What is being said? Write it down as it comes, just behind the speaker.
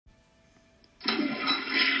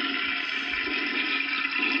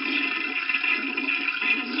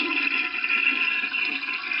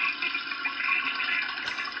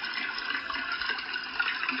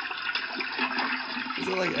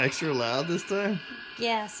like extra loud this time?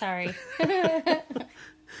 Yeah, sorry.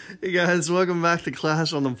 Hey guys, welcome back to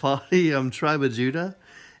Clash on the Potty. I'm Tribe of Judah,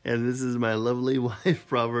 and this is my lovely wife,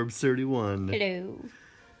 Proverbs 31. Hello.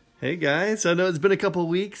 Hey guys, I know it's been a couple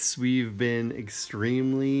weeks. We've been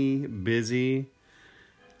extremely busy.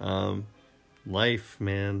 Life,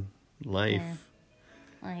 man. Life.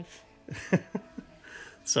 Yeah. Life.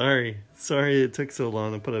 Sorry it took so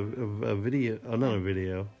long to put a video. Oh, not a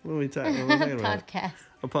video. What are we talking about? Podcast.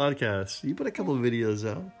 A podcast. You put a couple of videos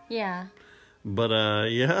out. Yeah.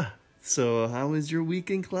 But, yeah. So, how was your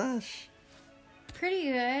week in Clash? Pretty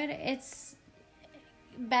good. It's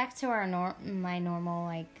back to our my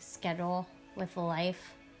normal schedule with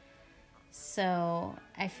life. So,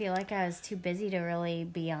 I feel like I was too busy to really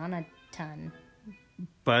be on a ton.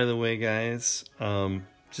 By the way, guys,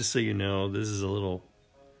 just so you know, this is a little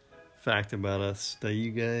fact about us that you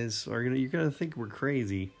guys you're gonna think we're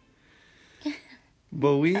crazy.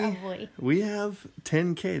 But we have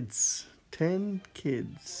 10 kids. 10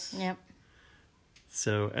 kids. Yep.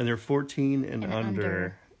 So, and they're 14 and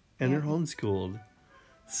under. And they're homeschooled.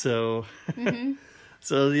 So,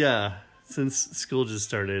 so yeah, since school just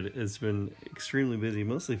started, it's been extremely busy,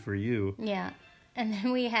 mostly for you. Yeah. And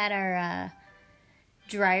then we had our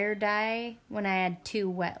dryer die when I had 2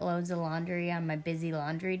 wet loads of laundry on my busy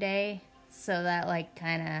laundry day. So that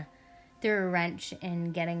kind of threw a wrench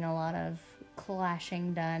in getting a lot of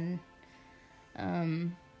clashing done.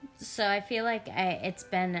 So I feel like it's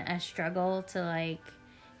been a struggle to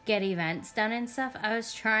get events done and stuff. I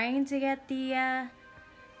was trying to get the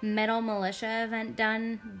Metal Militia event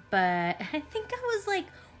done, but I think I was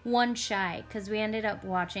one shy because we ended up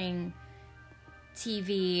watching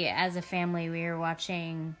TV as a family. We were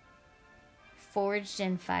watching Forged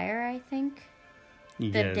in Fire, I think.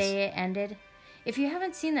 The day it ended. If you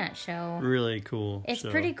haven't seen that show, really cool. It's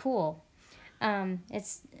pretty cool.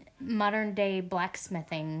 It's modern day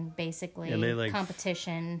blacksmithing, basically. And they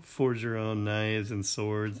competition. Forge your own knives and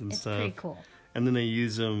swords and stuff. It's pretty cool. And then they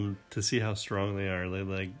use them to see how strong they are.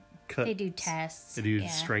 They cut. They do tests. They do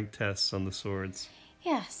strength tests on the swords.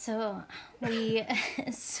 Yeah, so we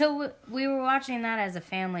we were watching that as a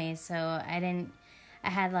family. So I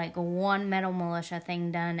had one Metal Militia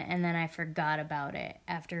thing done, and then I forgot about it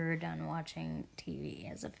after we were done watching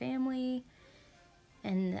TV as a family.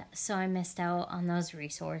 And so I missed out on those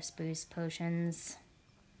resource boost potions.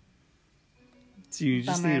 So you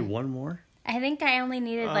just needed one more? I think I only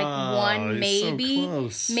needed one, maybe. So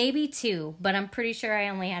close. Maybe 2, but I'm pretty sure I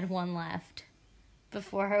only had 1 left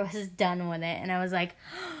before I was done with it. And I was like,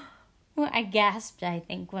 well, I gasped, I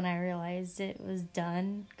think, when I realized it was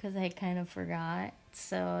done because I kind of forgot.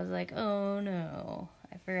 So I was like, oh no,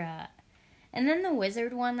 I forgot. And then the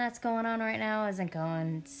wizard one that's going on right now isn't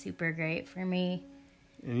going super great for me.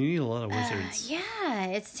 And you need a lot of wizards. Yeah,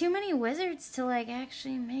 it's too many wizards to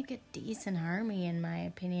actually make a decent army, in my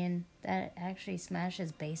opinion, that actually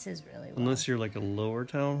smashes bases really well. Unless you're a lower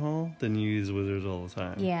town hall, then you use wizards all the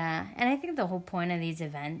time. Yeah, and I think the whole point of these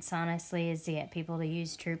events, honestly, is to get people to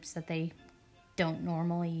use troops that they don't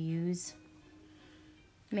normally use.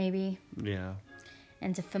 Maybe. Yeah.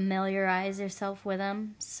 And to familiarize yourself with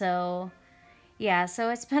them. So, yeah,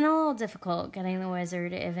 so it's been a little difficult getting the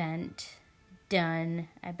wizard event done.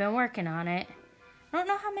 I've been working on it. I don't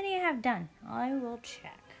know how many I have done. I will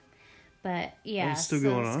check. But yeah, it's still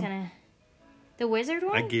going on. The wizard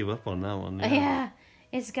one? I gave up on that one. Yeah.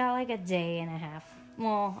 It's got a day and a half.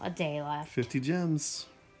 Well, a day left. 50 gems.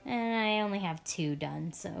 And I only have 2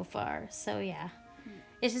 done so far. So yeah.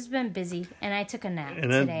 It's just been busy. And I took a nap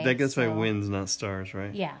today. That gets by wins, not stars,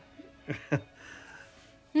 right? Yeah.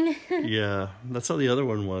 Yeah. That's how the other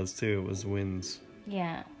one was too. It was wins.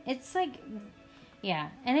 Yeah. It's yeah,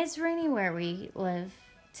 and it's rainy where we live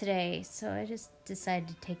today, so I just decided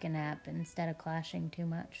to take a nap instead of clashing too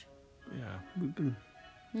much. Yeah,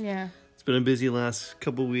 Yeah. It's been a busy last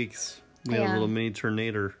couple weeks. We had a little mini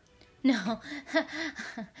tornado. No.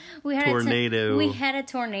 we had a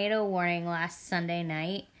tornado warning last Sunday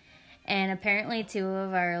night, and apparently 2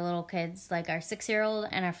 of our little kids, our 6-year-old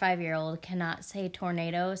and our 5-year-old, cannot say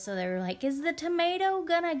tornado, so they were like, is the tomato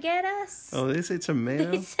gonna get us? Oh, they say tomato?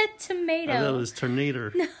 They said tomato. I thought it was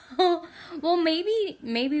tornado. No. Well,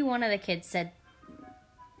 maybe one of the kids said,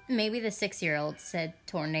 maybe the 6-year-old said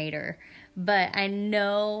tornado, but I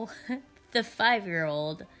know the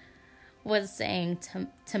 5-year-old was saying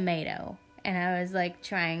tomato, and I was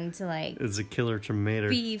trying to it's a killer tomato.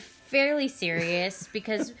 Be fairly serious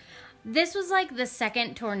because this was the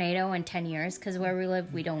second tornado in 10 years because where we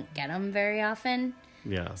live we don't get them very often.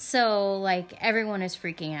 Yeah. So, like, everyone is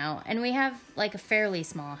freaking out. And we have, like, a fairly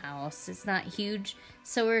small house. It's not huge.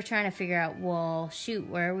 So we were trying to figure out, well, shoot,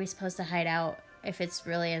 where are we supposed to hide out if it's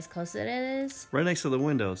really as close as it is? Right next to the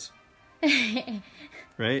windows.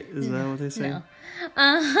 Right? Isn't that what they say?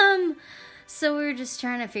 No. So we were just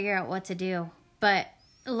trying to figure out what to do. But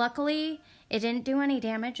luckily, it didn't do any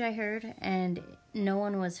damage, I heard. And no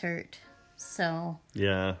one was hurt. So...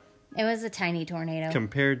 Yeah. It was a tiny tornado.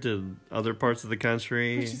 Compared to other parts of the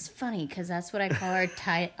country. Which is funny, because that's what I call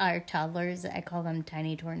our toddlers. I call them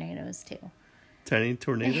tiny tornadoes, too. Tiny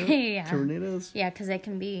tornadoes? Yeah. Tornadoes? Yeah, because they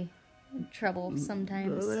can be trouble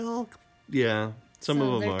sometimes. They all, yeah. Some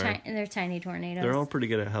of them are. They're tiny tornadoes. They're all pretty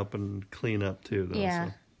good at helping clean up, too, though. Yeah.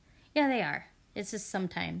 So. Yeah, they are. It's just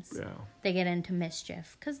sometimes they get into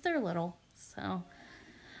mischief, because they're little, so...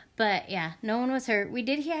 But, yeah, no one was hurt. We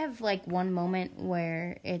did have, like, one moment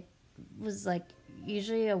where it was, like,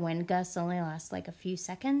 usually a wind gust only lasts, like, a few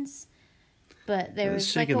seconds. But there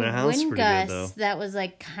was, like, a wind gust that was,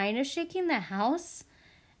 like, kind of shaking the house.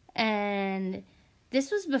 And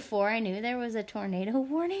this was before I knew there was a tornado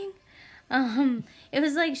warning. It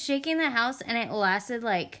was, like, shaking the house, and it lasted,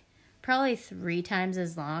 like, probably 3 times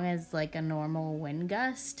as long as, like, a normal wind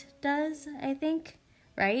gust does, I think.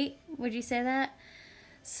 Right? Would you say that?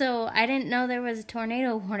 So, I didn't know there was a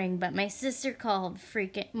tornado warning, but my sister called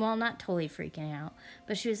not totally freaking out,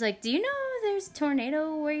 but she was like, do you know there's a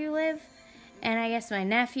tornado where you live? And I guess my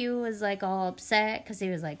nephew was, like, all upset because he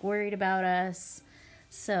was, like, worried about us.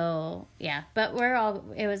 So, yeah, but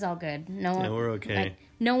it was all good. No one, we're okay. Like,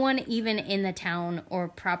 no one even in the town or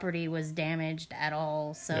property was damaged at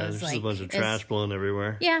all. So, yeah, it's there's like, just a bunch of trash blowing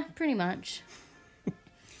everywhere. Yeah, pretty much.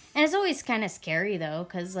 And it's always kind of scary, though,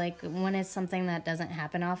 because, like, when it's something that doesn't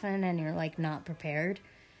happen often and you're, like, not prepared,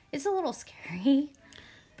 it's a little scary.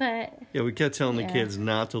 But... Yeah, we kept telling the kids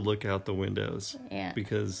not to look out the windows. Yeah.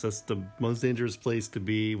 Because that's the most dangerous place to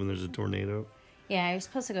be when there's a tornado. Yeah, you're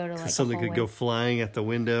supposed to go to, like, something could go flying at the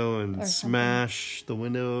window and smash the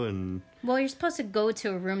window and... Well, you're supposed to go to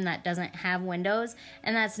a room that doesn't have windows,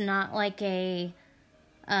 and that's not, like, a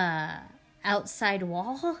outside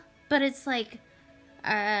wall, but it's, like...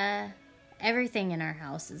 everything in our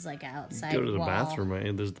house is like outside. Go to the wall. bathroom,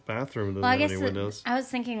 right? There's the bathroom. Doesn't have any windows. I was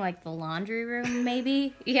thinking like the laundry room,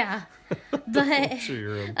 maybe. Yeah, but laundry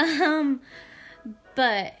room.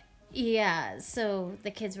 But yeah. So the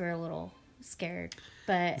kids were a little scared,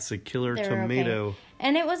 but it's a killer tomato. Okay.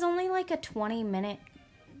 And it was only like a 20-minute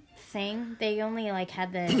thing. They only like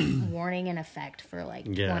had the warning in effect for like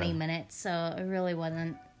 20 minutes, so it really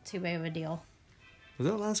wasn't too big of a deal. Was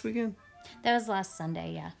that last weekend? That was last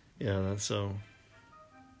Sunday, yeah. Yeah, that's so...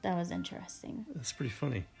 That was interesting. That's pretty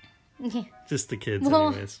funny. Yeah. Just the kids,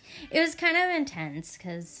 anyways. It was kind of intense,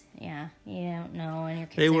 because, yeah, you don't know, and your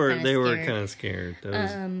kids They were kind of scared. That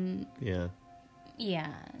was, yeah.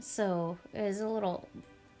 Yeah, so it was a little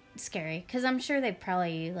scary, because I'm sure they've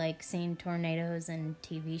probably, like, seen tornadoes in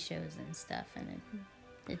TV shows and stuff, and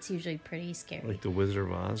it's usually pretty scary. Like the Wizard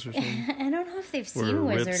of Oz or something? I don't know if they've seen Wizard of Oz.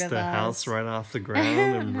 Where it rips the house right off the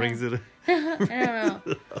ground and brings it... I don't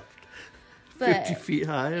know. 50 feet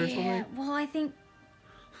high or something? Yeah, well,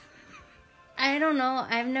 I don't know.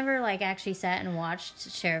 I've never, like, actually sat and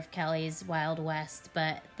watched Sheriff Kelly's Wild West,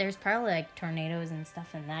 but there's probably, like, tornadoes and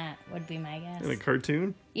stuff in that, would be my guess. In a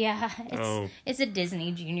cartoon? Yeah. It's a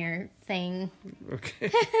Disney Junior thing.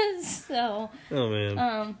 Okay. So... Oh,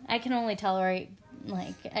 man. I can only tolerate...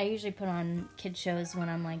 Like, I usually put on kid shows when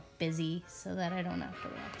I'm, like, busy so that I don't have to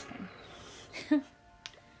watch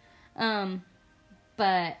them.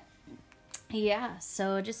 But, yeah,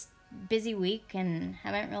 so just busy week and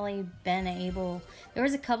haven't really been able... There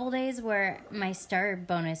was a couple days where my star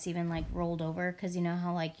bonus even, like, rolled over because you know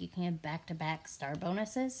how, like, you can have back-to-back star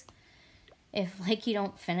bonuses? If, like, you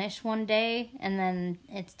don't finish one day and then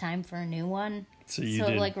it's time for a new one. So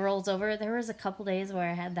it, like, rolls over. There was a couple days where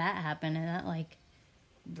I had that happen and that, like...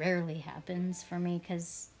 rarely happens for me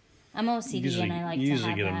because I'm OCD and I like to have that. You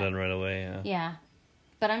usually get them done right away, yeah. Yeah.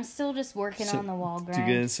 But I'm still just working on the wall grind. Do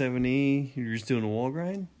you get a 70? You're just doing a wall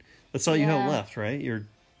grind? That's all you have left, right? You're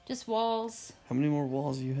just walls. How many more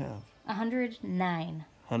walls do you have? 109.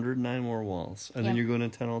 109 more walls. And then you're going to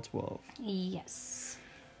 10 on 12. Yes.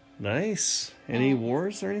 Nice. Any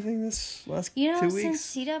wars or anything this last 2 weeks?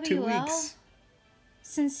 Since CWL, 2 weeks.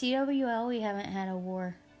 Since CWL, we haven't had a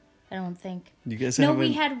war. I don't think. You guys haven't... No,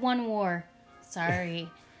 we had one war. Sorry.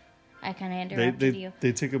 I kind of interrupted you.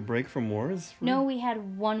 They took a break from wars? No, we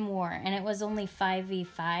had one war, and it was only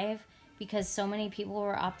 5v5 because so many people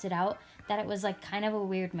were opted out that it was like kind of a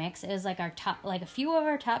weird mix. It was like our top, like a few of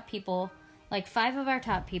our top people like 5 of our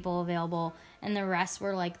top people available, and the rest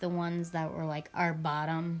were like the ones that were like our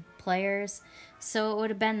bottom players. So it would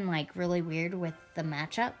have been like really weird with the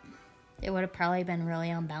matchup. It would have probably been really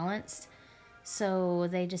unbalanced. So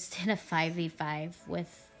they just did a 5v5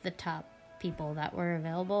 with the top people that were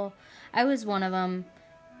available. I was one of them.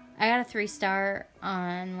 I got a 3-star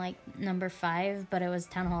on like number 5, but it was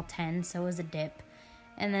Town Hall 10, so it was a dip.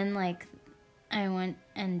 And then like I went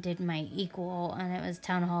and did my equal, and it was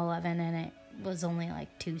Town Hall 11, and it was only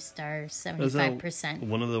like 2 stars, 75%. Is that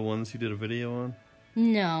one of the ones you did a video on?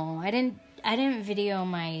 No, I didn't video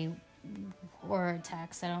my horror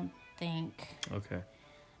attacks, I don't think. Okay.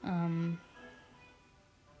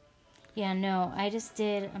 Yeah, no, I just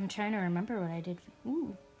did. I'm trying to remember what I did.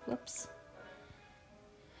 Ooh, whoops.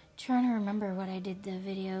 Trying to remember what I did the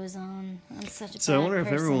videos on. I'm such a So I bad wonder if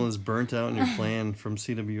person. everyone is burnt out in your plan from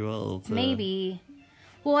CWL. Maybe.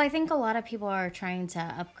 Well, I think a lot of people are trying to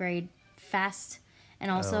upgrade fast,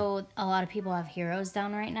 and also a lot of people have heroes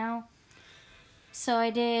down right now. So I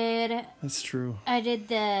did That's true.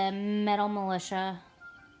 the Metal Militia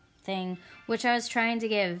thing, which I was trying to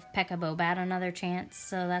give Pekka Bobat another chance,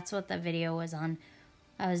 so that's what the video was on.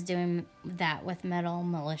 I was doing that with Metal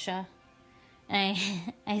Militia.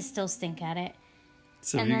 I still stink at it.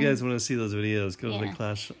 So if And you then- guys want to see those videos, go to Yeah.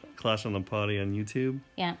 the Clash on the Potty on YouTube,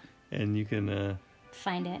 Yeah, and you can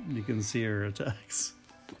find it. see her attacks.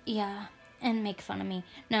 Yeah, and make fun of me.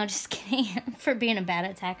 No, just kidding, for being a bad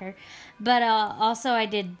attacker. But also I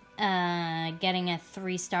did getting a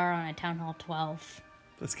 3-star on a Town Hall 12.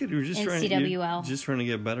 That's good. You're just In trying. CWL. You're just trying to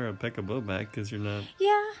get better at Pekka Bobat because you're not.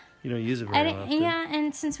 Yeah. You don't use it very often. Yeah,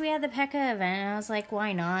 and since we had the Pekka event, I was like,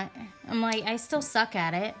 why not? I'm like, I still suck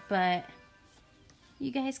at it, but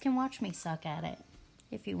you guys can watch me suck at it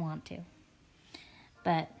if you want to.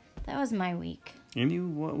 But that was my week. And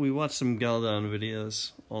we watched some Galdon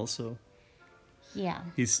videos also. Yeah.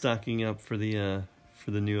 He's stocking up for the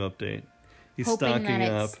new update. He's Hoping stocking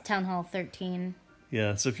that up. it's Town Hall 13.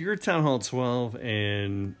 Yeah, so if you're at Town Hall 12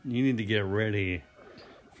 and you need to get ready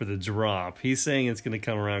for the drop, he's saying it's going to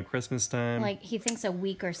come around Christmas time. Like, he thinks a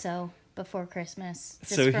week or so before Christmas.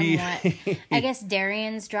 Just So from he- what... I guess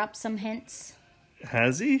Darian's dropped some hints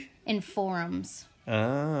Has he? in forums.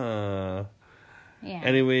 Ah. Yeah.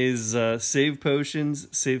 Anyways, save potions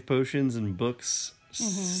and books, Mm-hmm.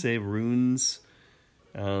 save runes,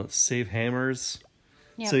 save hammers.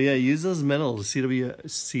 Yep. So yeah, use those medals,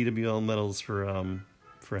 CWL medals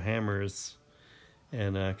for hammers,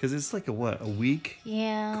 and because it's like a week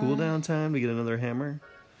Yeah. cooldown time to get another hammer.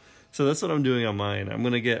 So that's what I'm doing on mine. I'm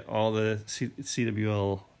gonna get all the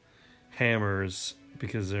CWL hammers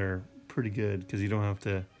because they're pretty good because you don't have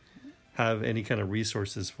to have any kind of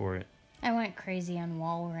resources for it. I went crazy on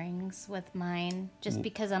wall rings with mine just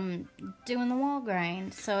because I'm doing the wall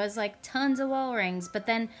grind. So it was like tons of wall rings. But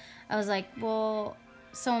then I was like, well,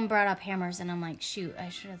 someone brought up hammers and I'm like, shoot, I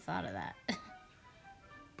should have thought of that.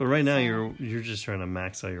 But right now you're just trying to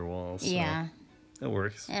max out your walls. So Yeah. that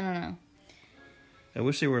works. I don't know. I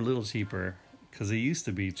wish they were a little cheaper because they used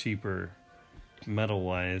to be cheaper metal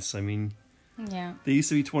wise. I mean, Yeah. they used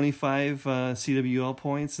to be 25 CWL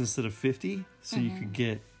points instead of 50, so you could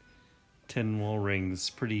get 10 wall rings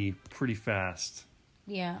pretty fast.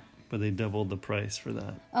 Yeah. But they doubled the price for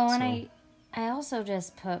that. Oh, and So- I also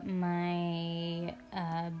just put my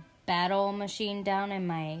battle machine down in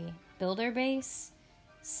my builder base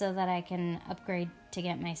so that I can upgrade to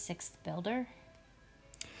get my 6th builder.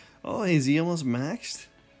 Oh, is he almost maxed?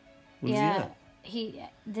 What is he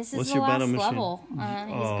at? This is What's the your last battle machine? level. He's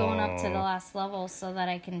going up to the Oh. last level so that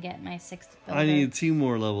I can get my 6th builder. I need 2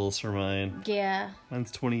 more levels for mine. Yeah,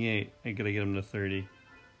 Mine's 28. I gotta get him to 30.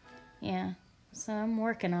 yeah. So I'm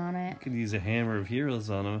working on it. Could use a hammer of heroes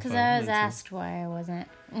on him. if Because I I was wanted to. asked why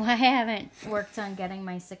I haven't worked on getting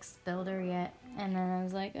my 6th builder yet. And then I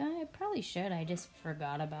was like, I probably should. I just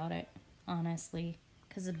forgot about it, honestly.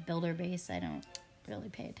 Because the builder base, I don't really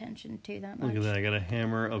pay attention to that much. Look at that. I got a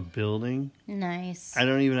hammer of building. Nice. I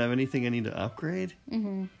don't even have anything I need to upgrade.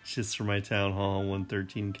 Mm-hmm. It's just for my Town Hall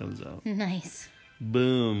 113 comes out. Nice.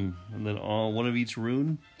 Boom. And then one of each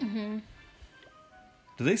rune. Mm-hmm.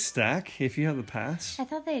 Do they stack if you have the pass? I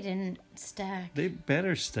thought they didn't stack. They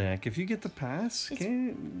better stack. If you get the pass,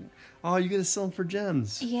 you gotta sell them for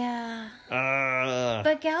gems. Yeah. Ah.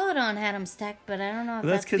 But Galadon had them stacked, but I don't know if But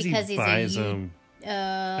that's because because he buys he's a them.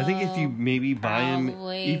 I think if you maybe buy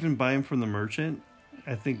probably. them, even buy them from the merchant,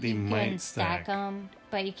 I think they you might can stack them,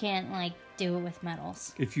 but you can't like do it with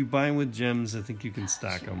metals. If you buy them with gems, I think you can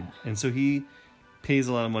stack them. And so he pays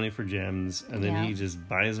a lot of money for gems, and then Yeah. he just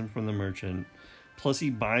buys them from the merchant. Plus,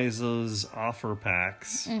 he buys those offer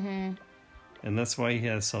packs. Mm-hmm. And that's why he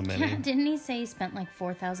has so many. Yeah, didn't he say he spent like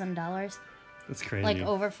 $4,000? That's crazy. Like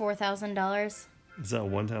over $4,000? Is that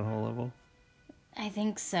one town hall level? I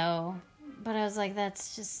think so. But I was like,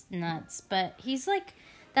 that's just nuts. But he's like,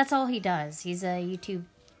 that's all he does. He's a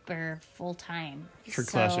YouTuber full time. For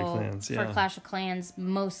Clash of Clans, yeah. For Clash of Clans,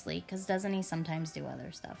 mostly. Because doesn't he sometimes do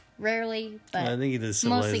other stuff? Rarely, but I think he does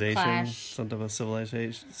mostly Civilization. Clash. Something about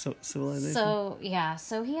Civilization. Civilization? So, yeah.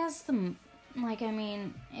 So he has the... Like, I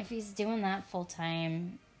mean, if he's doing that full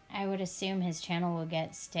time, I would assume his channel would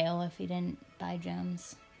get stale if he didn't buy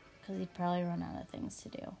gems. Because he'd probably run out of things to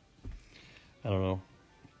do. I don't know.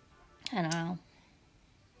 I don't know.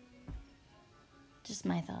 Just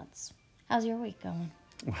my thoughts. How's your week going?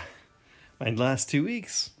 My last 2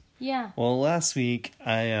 weeks. Yeah. Well, last week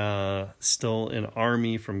I stole an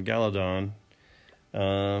army from Galadon.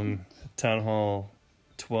 Town Hall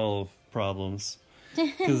 12 problems.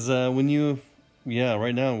 Because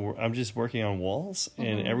right now I'm just working on walls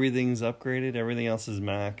and everything's upgraded. Everything else is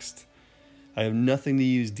maxed. I have nothing to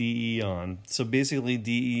use DE on. So basically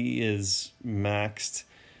DE is maxed,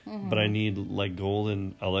 but I need like gold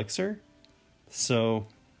and elixir. So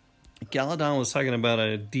Galadon was talking about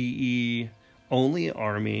a DE only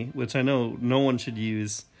army, which I know no one should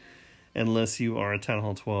use unless you are a Town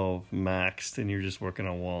Hall 12 maxed and you're just working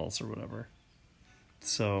on walls or whatever.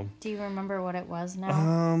 So, do you remember what it was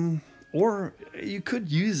now? Or you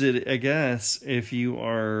could use it, I guess, if you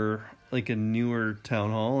are like a newer town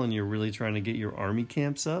hall and you're really trying to get your army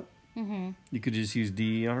camps up. Mm-hmm. You could just use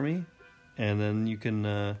DE army, and then you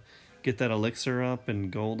can get that elixir up and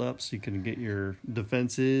gold up, so you can get your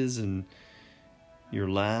defenses and your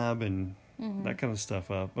lab and that kind of stuff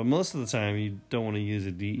up. But most of the time, you don't want to use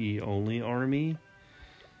a DE only army.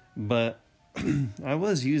 But I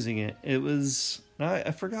was using it. It was...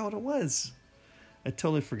 I forgot what it was. I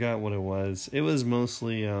totally forgot what it was. It was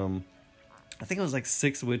mostly, I think it was like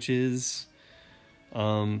 6 witches,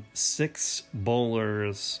 6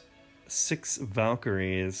 bowlers, 6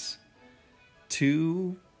 Valkyries,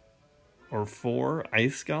 2 or 4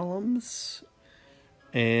 ice golems,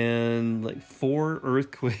 and like 4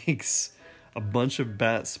 earthquakes, a bunch of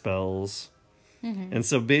bat spells. And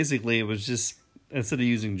so basically it was just, instead of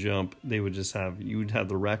using jump, they would just have, you would have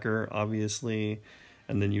the wrecker, obviously,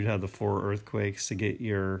 and then you'd have the 4 earthquakes to get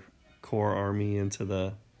your core army into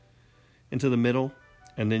the middle,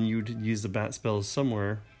 and then you'd use the bat spells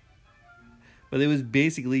somewhere. But it was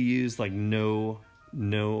basically used like no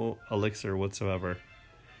elixir whatsoever.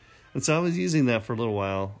 And so I was using that for a little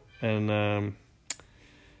while, and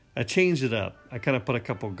I changed it up. I kind of put a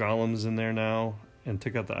couple golems in there now, and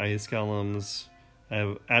took out the ice golems.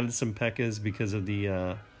 I've added some P.E.K.K.A.s because of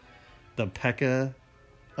the P.E.K.K.A.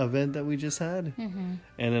 event that we just had. And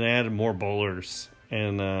then I added more bowlers.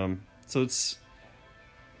 And so it's...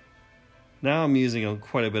 Now I'm using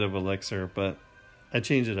quite a bit of elixir, but I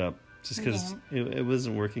changed it up just because it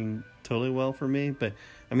wasn't working totally well for me. But,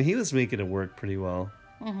 I mean, he was making it work pretty well.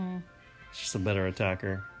 It's just a better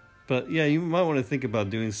attacker. But, yeah, you might want to think about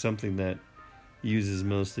doing something that uses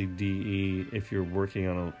mostly DE if you're working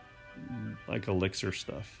on like elixir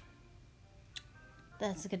stuff.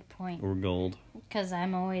 That's a good point. Or gold. Because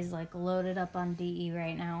I'm always like loaded up on DE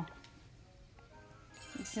right now.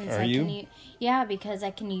 Since Are you? Yeah, because I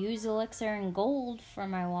can use elixir and gold for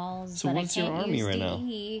my walls, so but what's I can't your army use right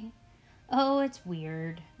DE. now? Oh, it's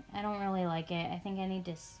weird. I don't really like it. I think I need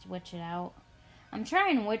to switch it out. I'm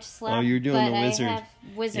trying Witch Slap. Oh, you're doing the wizard. I have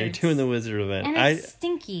wizards. Yeah, you're doing the wizard event. And it's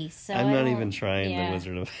stinky, so I'm not even trying the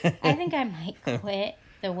wizard event. I think I might quit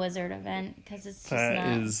the wizard event because it's just that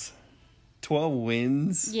not... is 12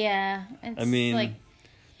 wins. Yeah, it's I mean, like...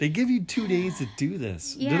 they give you 2 days to do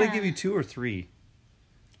this. Yeah. Did they give you 2 or 3?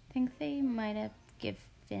 I think they might have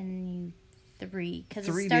given you 3 because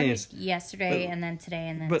it 3 started days. yesterday and then today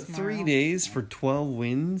and then But tomorrow. 3 days for 12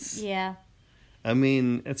 wins? Yeah. I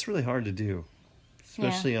mean, it's really hard to do,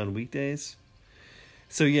 especially on weekdays.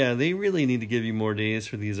 So yeah, they really need to give you more days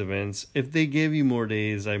for these events. If they give you more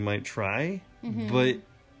days, I might try. But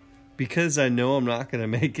because I know I'm not going to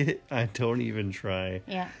make it, I don't even try.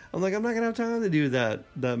 Yeah. I'm like, I'm not going to have time to do that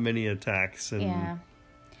many attacks. And Yeah.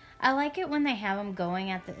 I like it when they have them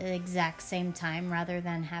going at the exact same time rather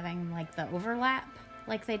than having like the overlap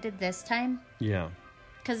like they did this time. Yeah.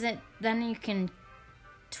 Because then you can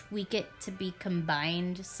tweak it to be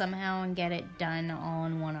combined somehow and get it done all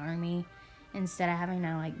in one army instead of having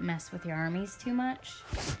to like mess with your armies too much.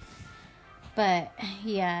 But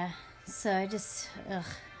yeah, so I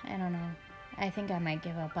don't know. I think I might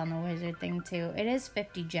give up on the wizard thing too. It is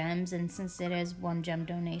 50 gems, and since it is 1 gem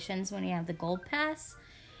donations when you have the gold pass,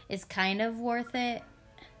 it's kind of worth it.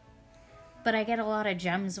 But I get a lot of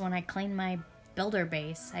gems when I clean my builder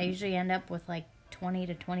base. I usually end up with like 20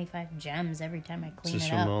 to 25 gems every time I clean Just it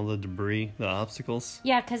from up. all the debris, the obstacles.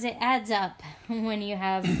 Yeah, because it adds up when you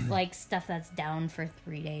have like stuff that's down for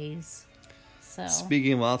 3 days. So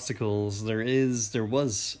Speaking of obstacles, there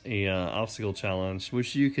was a obstacle challenge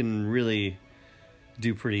which you can really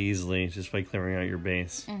do pretty easily just by clearing out your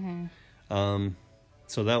base.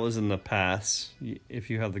 So that was in the pass. If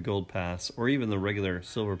you have the gold pass or even the regular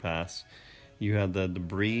silver pass, you have the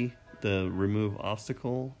debris, the remove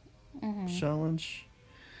obstacle challenge.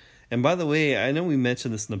 And by the way, I know we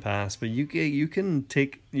mentioned this in the past, but you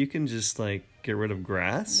can just like get rid of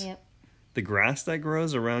grass. Yep. The grass that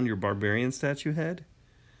grows around your barbarian statue head,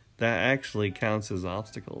 that actually counts as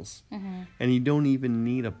obstacles. And you don't even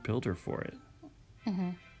need a builder for it.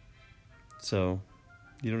 So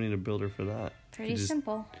you don't need a builder for that. Pretty You just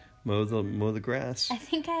simple. mow the grass. I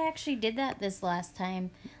think I actually did that this last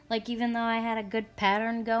time. Like, even though I had a good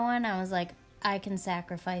pattern going, I was like, I can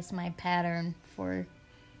sacrifice my pattern for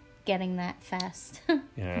getting that fast.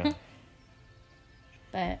 Yeah.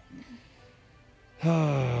 But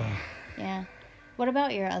yeah. What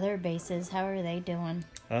about your other bases? How are they doing?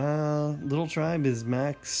 Little Tribe is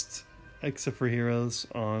maxed, except for heroes,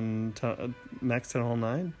 on max Town Hall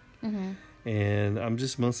 9. And I'm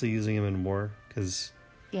just mostly using them in war because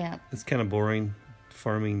Yeah. it's kind of boring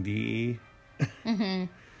farming DE.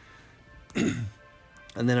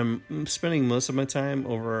 And then I'm spending most of my time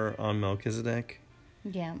over on Melchizedek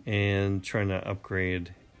Yeah. and trying to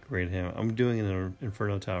upgrade him. I'm doing an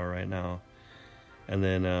Inferno Tower right now. And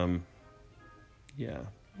then, yeah.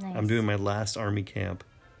 Nice. I'm doing my last army camp.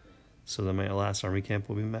 So then my last army camp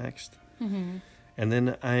will be maxed. And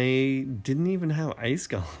then I didn't even have ice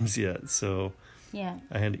golems yet. So Yeah.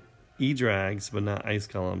 I had E-Drags, but not ice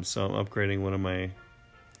golems. So I'm upgrading one of my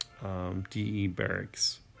DE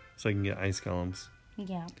barracks so I can get ice golems.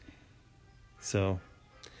 Yeah. So,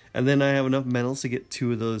 and then I have enough metals to get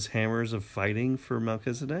 2 of those hammers of fighting for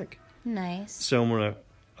Melchizedek. Nice. So I'm gonna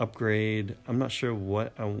upgrade. I'm not sure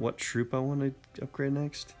what troop I want to upgrade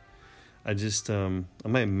next. I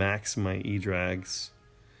might max my E-Drags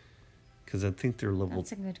because I think they're level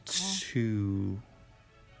That's a good call. 2.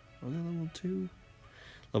 Are they level 2?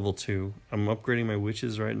 Level 2. I'm upgrading my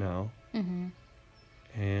witches right now.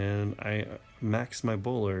 And I maxed my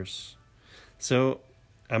bowlers. So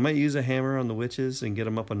I might use a hammer on the witches and get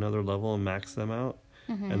them up another level and max them out.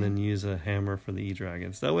 And then use a hammer for the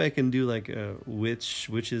E-Dragons. That way I can do like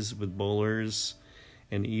witches with bowlers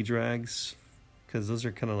and E-Drags. Because those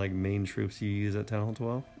are kind of like main troops you use at Town Hall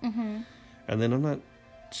 12. And then I'm not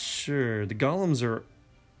sure. The golems are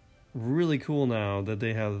really cool now that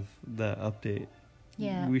they have that update.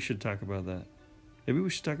 Yeah. We should talk about that. Maybe we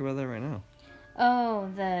should talk about that right now. Oh,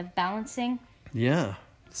 the balancing? Yeah.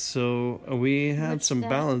 So we had What's some that?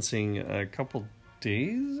 balancing a couple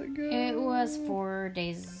days ago. It was 4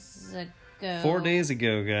 days ago. 4 days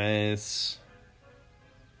ago, guys.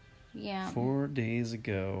 Yeah. 4 days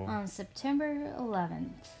ago. On September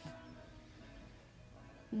 11th.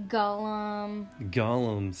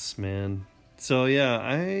 Golems, man. So yeah,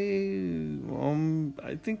 I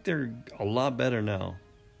think they're a lot better now.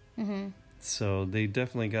 So they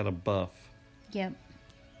definitely got a buff. Yep.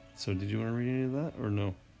 So did you want to read any of that or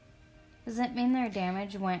no? Does that mean their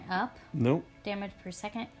damage went up? Nope. Damage per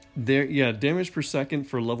second? Damage per second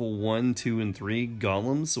for level 1, 2, and 3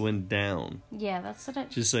 golems went down. Yeah, that's what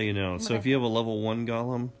it... Just so you know. So if you have a level 1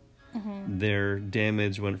 golem, their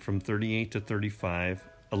damage went from 38 to 35.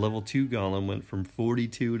 A level 2 golem went from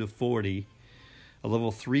 42 to 40. A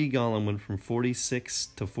level 3 golem went from 46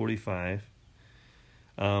 to 45.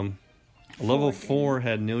 A level 4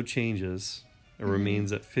 had no changes. It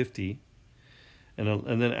remains at 50.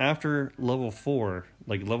 And then after level 4,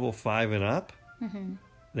 like level 5 and up,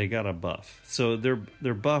 they got a buff. So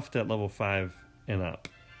they're buffed at level 5 and up.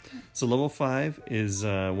 So level 5 is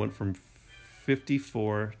went from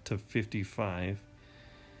 54 to 55.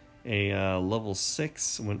 A level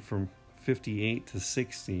 6 went from 58 to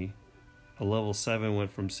 60. A level 7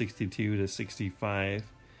 went from 62 to 65.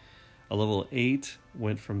 A level 8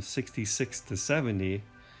 went from 66 to 70.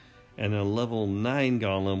 And a level 9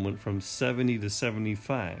 golem went from 70 to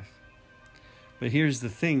 75. But here's the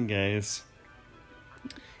thing, guys.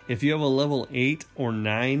 If you have a level 8 or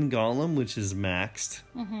 9 golem, which is maxed.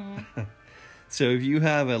 So if you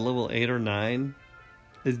have a level 8 or 9,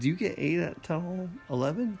 do you get 8 at Town Hall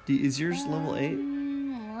 11? Is yours level 8?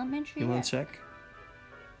 Let me check. You want to check?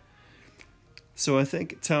 So I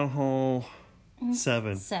think Town Hall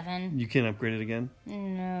 7. 7. You can upgrade it again?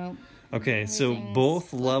 No. Okay, so Everything's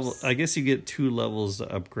both levels, flips. I guess you get 2 levels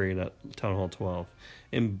to upgrade at Town Hall 12.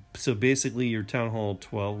 And so basically your Town Hall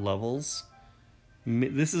 12 levels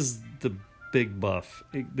This is the big buff.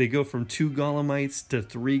 They go from 2 Golemites to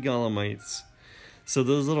 3 Golemites. So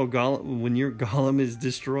those little when your Golem is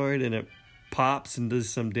destroyed and it pops and does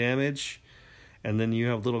some damage, and then you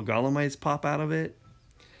have little Golemites pop out of it.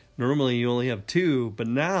 Normally you only have 2, but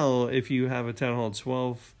now if you have a Town Hall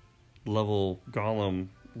 12 level Golem,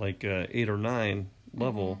 like 8 or 9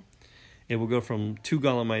 level, it will go from 2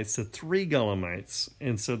 Golemites to 3 Golemites.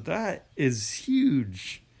 And so that is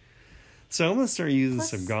huge. So I'm going to start using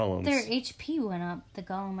some Golems. Their HP went up, the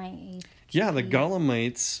Golemite HP. Yeah, the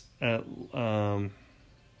Golemites at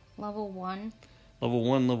level 1. Level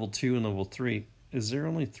 1, level 2, and level 3. Is there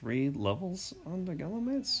only 3 levels on the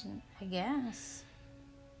Golemites? I guess.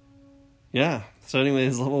 Yeah. So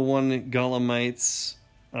anyways, level 1 Golemites,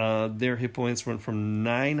 their hit points went from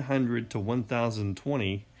 900 to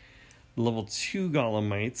 1,020. Level 2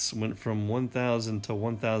 Golemites went from 1,000 to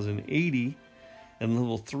 1,080. And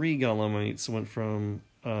level 3 Golemites went from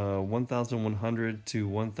 1,100 to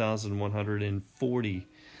 1,140.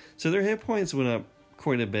 So their hit points went up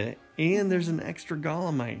quite a bit. And there's an extra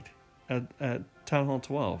Golemite at Town Hall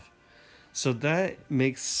 12. So that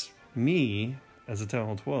makes me, as a Town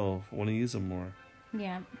Hall 12, want to use them more.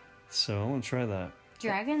 Yeah. So I want to try that.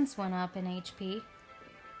 Dragons went up in HP.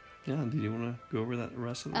 Yeah, did you want to go over that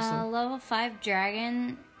rest of the stuff? Level 5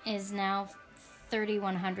 Dragon is now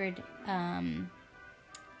 3,100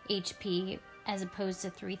 HP as opposed to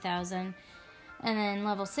 3,000. And then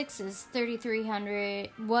level 6 is 3,300,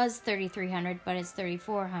 was 3,300, but it's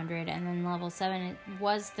 3,400. And then level 7 it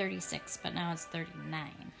was 36, but now it's 39.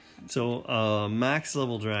 So max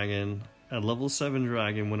level dragon, at level 7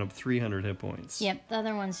 dragon went up 300 hit points. Yep, the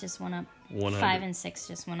other ones just went up 100. 5 and 6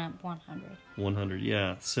 just went up 100. 100,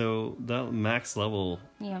 yeah. So that max level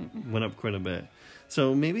Yep. went up quite a bit.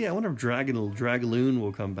 So maybe I wonder if Dragaloon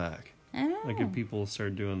will come back. I don't know. Like if people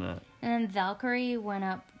start doing that. And then Valkyrie went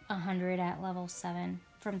up 100 at level 7.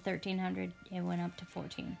 From 1,300, it went up to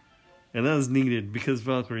 14. And that is needed because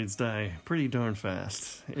Valkyries die pretty darn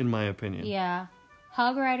fast, in my opinion. Yeah.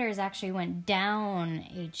 Hog Riders actually went down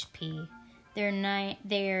HP. They're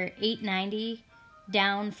 890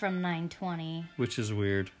 down from 920. Which is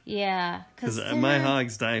weird. Yeah. Because my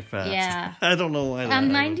hogs die fast. Yeah. I don't know why that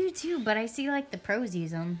mine do too, but I see like the pros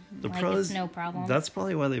use them. The like pros, it's no problem. That's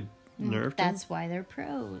probably why they nerfed them. That's why they're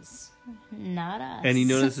pros. Not us. And you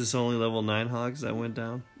notice it's only level 9 hogs that went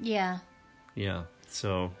down? Yeah. Yeah.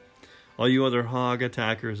 So, all you other hog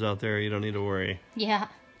attackers out there, you don't need to worry. Yeah.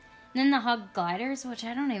 And then the Hog Gliders, which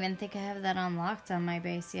I don't even think I have that unlocked on my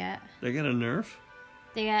base yet. They got a nerf?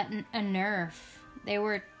 They got a nerf. They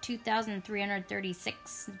were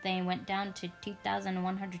 2,336. They went down to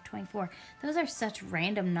 2,124. Those are such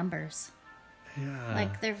random numbers. Yeah.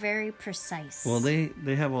 Like, they're very precise. Well, they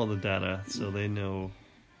have all the data, so they know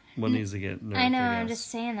what needs to get nerfed. I know, I I'm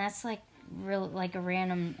just saying that's like real, like a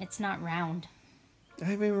random, it's not round. I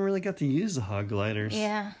haven't even really got to use the hog gliders.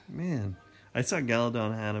 Yeah. Man. I saw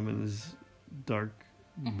Galadon had him in his dark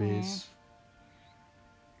base.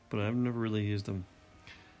 But I've never really used them.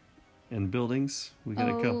 And buildings, we got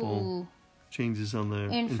a couple changes on the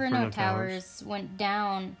Inferno Towers went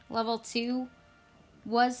down. Level 2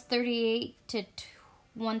 was 38 to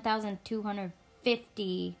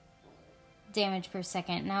 1,250 damage per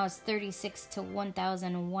second. Now it's 36 to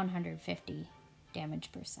 1,150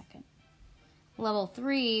 damage per second. Level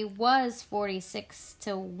 3 was 46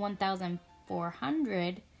 to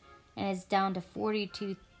 1,400 and it's down to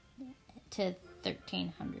 42 to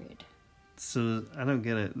 1,300. So I don't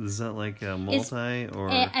get it. Is that like a multi or?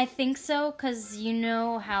 I think so, because you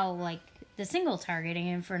know how like the single targeting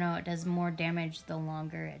Inferno, it does more damage the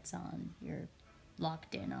longer it's on. You're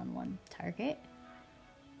locked in on one target.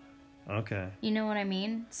 Okay. You know what I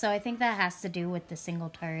mean? So I think that has to do with the single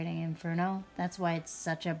targeting Inferno. That's why it's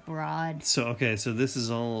such a broad. So this is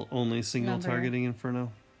all only single Number. targeting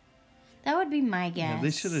Inferno? That would be my guess. Yeah, they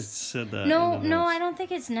should have said that. No, in the no, notes. I don't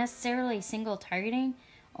think it's necessarily single targeting.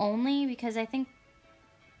 Only because I think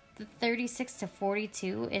the 36 to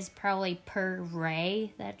 42 is probably per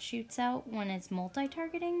ray that shoots out when it's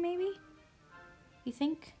multi-targeting, maybe? You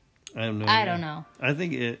think? I have no I idea. don't know. I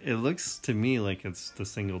think it looks to me like it's the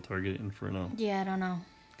single target Inferno. Yeah, I don't know.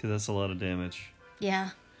 Because that's a lot of damage.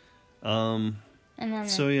 Yeah. And then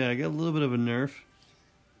so yeah, I got a little bit of a nerf.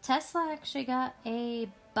 Tesla actually got a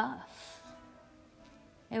buff.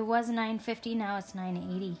 It was 950, now it's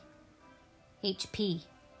 980 HP.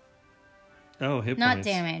 Oh, hit Not points.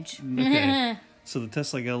 damage. Okay. So the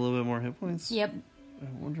Tesla got a little bit more hit points? Yep. I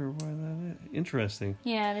wonder why that is. Interesting.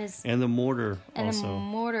 Yeah, it is. And the mortar And also. the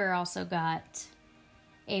mortar also got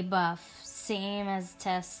a buff. Same as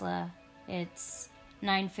Tesla. It's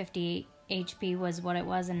 958 HP was what it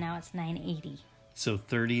was, and now it's 980. So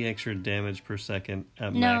 30 extra damage per second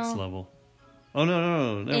at No. max level. Oh,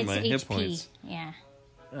 no. Never It's mind. HP. Hit points. Yeah.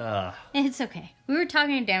 Ah. It's okay. We were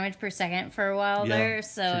talking damage per second for a while Yeah. there,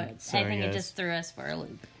 so Sorry, I think it guys. just threw us for a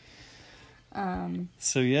loop.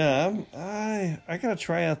 So yeah, I gotta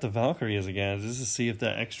try out the Valkyries again just to see if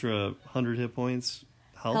that extra 100 hit points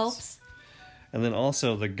helps. And then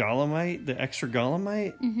also the Golemite, the extra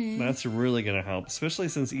Golemite, that's really gonna help, especially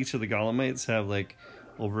since each of the Golemites have like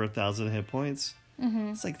over 1,000 hit points.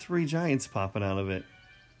 It's like 3 giants popping out of it.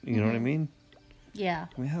 You know what I mean? Yeah.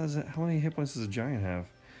 I mean, how many hit points does a giant have?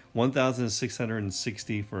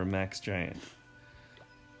 1,660 for a max giant.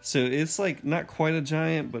 So it's like not quite a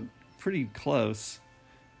giant, but pretty close.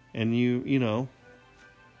 And you know,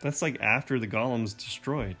 that's like after the golem's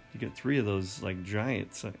destroyed. You get 3 of those like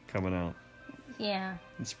giants coming out. Yeah.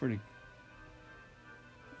 It's pretty.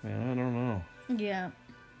 Man, I don't know. Yeah.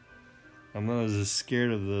 I'm not as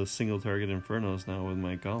scared of the single target infernos now with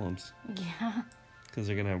my golems Yeah. because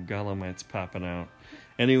they're gonna have golemites popping out.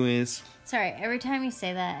 Anyways, Sorry, every time you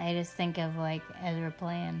say that, I just think of like Ezra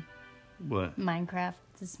playing what? Minecraft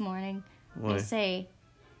this morning. Why? You say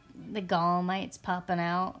the Golemites popping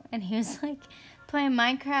out, and he was like playing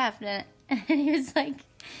Minecraft, and he was like,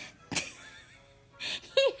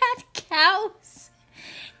 he had cows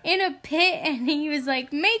in a pit, and he was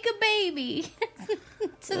like, make a baby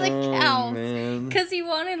to the cows, Man. because he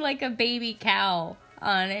wanted like a baby cow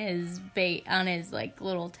on his like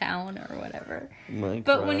little town or whatever.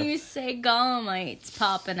 But when you say Golemites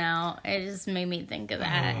popping out, it just made me think of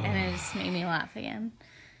that, and it just made me laugh again.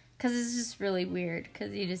 Because it's just really weird,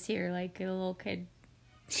 because you just hear like a little kid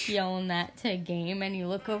yelling that to a game, and you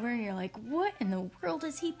look over and you're like, what in the world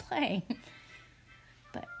is he playing?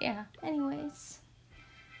 But yeah, anyways.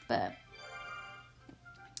 But,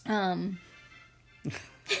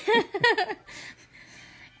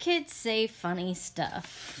 kids say funny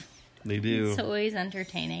stuff. They do. It's always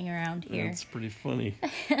entertaining around here. It's pretty funny.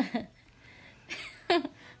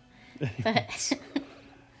 But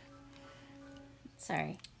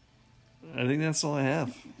sorry. I think that's all I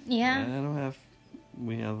have. Yeah. I don't have.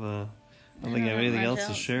 We have. I don't think I don't have have anything much else to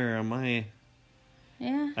else. share on my.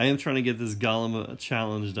 Yeah. I am trying to get this Golem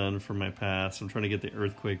challenge done for my pass. I'm trying to get the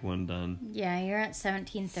Earthquake one done. Yeah, you're at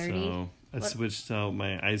 1730. So I What- switched out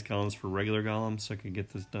my Ice Golems for regular Golems so I could get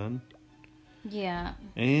this done. Yeah.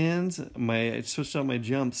 And I switched out my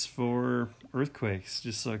jumps for Earthquakes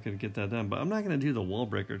just so I could get that done. But I'm not going to do the Wall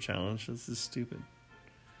Breaker challenge. This is stupid.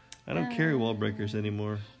 I don't carry wall breakers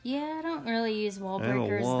anymore. Yeah, I don't really use wall I have a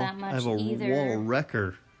breakers wall. that much I have a either. wall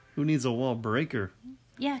wrecker. Who needs a wall breaker?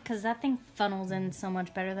 Yeah, because that thing funnels in so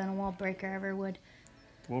much better than a wall breaker ever would.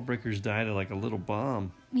 Wall breakers died at like a little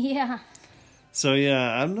bomb. Yeah. So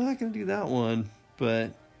yeah, I'm not gonna do that one,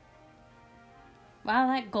 but Wow,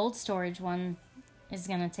 that gold storage one is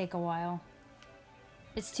going to take a while.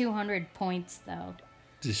 It's 200 points, though.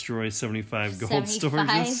 destroy 75 gold 75?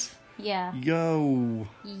 storages. Yeah. Yo,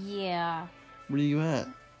 Yeah. where are you at?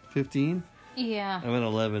 15? Yeah. I'm at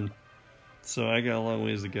 11. So I got a long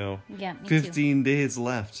ways to go. Yeah, me 15 days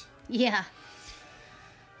left. too. Yeah.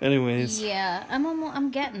 Anyways. Yeah,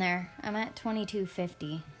 I'm getting there. I'm at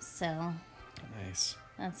 2250, so Nice.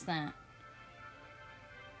 that's that.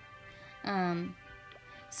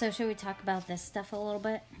 So should we talk about this stuff a little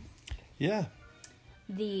bit? Yeah.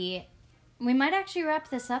 We might actually wrap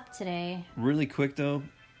this up today. Really quick though,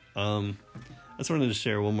 I just wanted to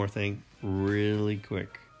share one more thing really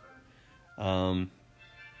quick.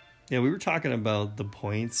 Yeah, we were talking about the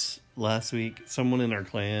points last week. Someone in our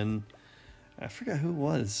clan, I forgot who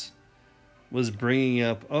it was bringing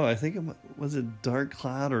up, I think was it Dark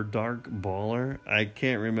Cloud or Dark Baller? I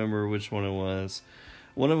can't remember which one it was.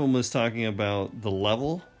 One of them was talking about the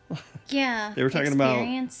level. Yeah. They were talking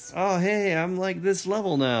experience. about, oh, hey, I'm like this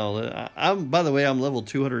level now. By the way, I'm level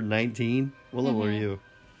 219. What level are you?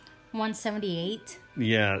 178.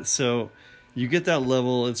 Yeah, so you get that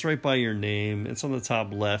level. It's right by your name. It's on the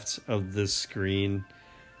top left of this screen.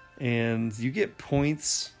 And you get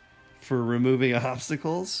points for removing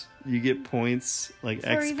obstacles. You get points like For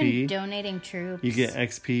XP. even donating troops. You get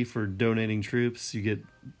XP for donating troops. You get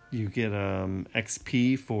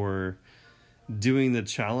XP for doing the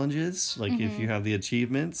challenges, like if you have the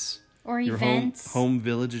achievements. or Your events. home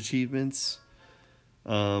village achievements.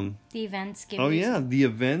 The events give Oh you yeah, the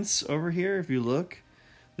events over here, if you look,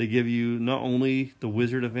 they give you not only the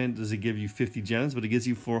wizard event does it give you 50 gems, but it gives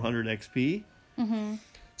you 400 XP. Mm-hmm.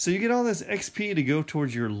 So you get all this XP to go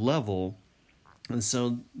towards your level. And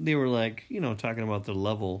so they were like, talking about the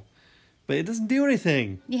level, but it doesn't do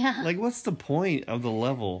anything. Yeah. Like, what's the point of the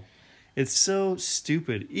level? It's so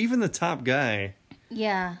stupid. Even the top guy,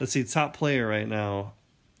 Yeah. let's see, top player right now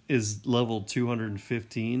is level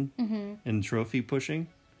 215 in trophy pushing.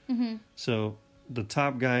 So the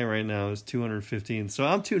top guy right now is 215. So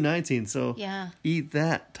I'm 219. So Yeah. eat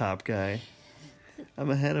that, top guy. I'm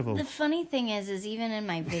ahead of him. The funny thing is even in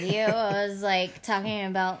my video, I was like talking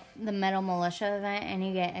about the Metal Militia event, and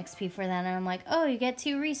you get XP for that, and I'm like, oh, you get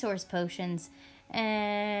 2 resource potions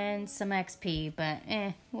and some XP, but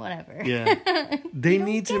whatever. Yeah, they don't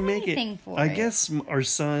need to get make anything it. for I it. guess our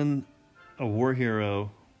son, a war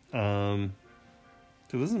hero, who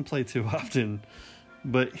doesn't play too often,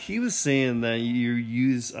 but he was saying that you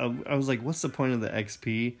use. I was like, what's the point of the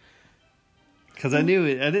XP? Because I knew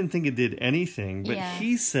it. I didn't think it did anything, but Yeah.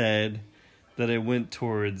 he said that it went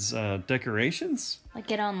towards decorations. Like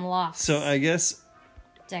it unlocks So I guess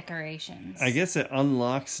decorations. it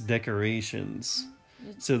unlocks decorations.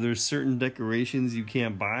 So there's certain decorations you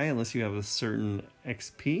can't buy unless you have a certain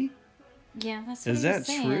XP. Yeah, that's Is what he that was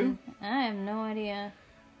saying. true? I have no idea.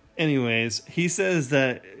 Anyways, he says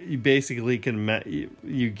that you basically can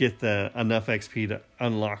you get the enough XP to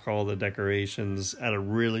unlock all the decorations at a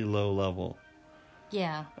really low level.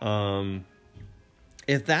 Yeah.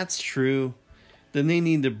 If that's true, then they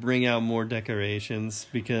need to bring out more decorations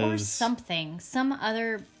Or because something. Some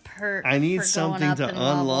other perk. I need for something going up to in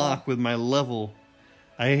level. unlock with my level.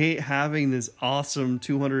 I hate having this awesome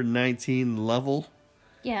 219 level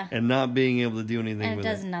Yeah. and not being able to do anything And it with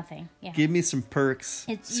does it. nothing. Yeah. Give me some perks,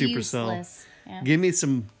 It's Supercell. useless. Yeah. Give me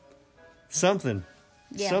something.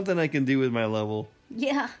 Yeah. Something I can do with my level.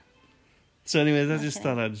 Yeah. So anyways, I just Okay.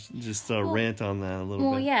 thought I'd just rant on that a little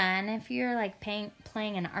Well, bit. yeah, and if you're like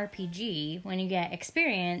playing an RPG, when you get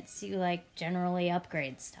experience, you like generally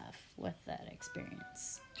upgrade stuff with that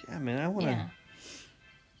experience. Yeah, man, I want to... Yeah.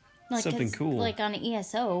 Like Something it's- cool. Like on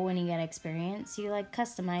ESO, when you get experience, you like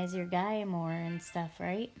customize your guy more and stuff,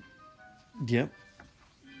 right? Yep.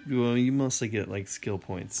 Well, you mostly get like skill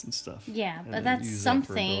points and stuff. Yeah, And but then that's use that for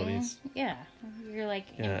something. abilities. Yeah, you're like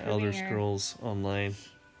Yeah, improving Elder your- Scrolls Online.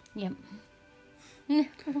 Yep.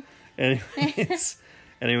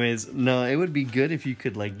 Anyways, no, it would be good if you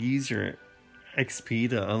could like use your XP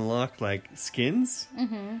to unlock like skins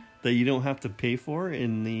that you don't have to pay for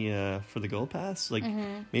in the for the gold pass. Like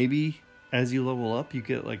maybe as you level up, you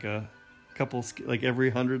get like a couple like every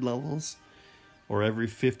 100 levels or every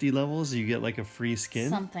 50 levels, you get like a free skin.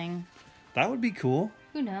 Something. That would be cool.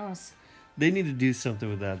 Who knows? They need to do something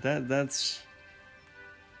with that. That's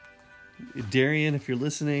Darian, if you're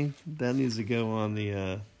listening, that needs to go on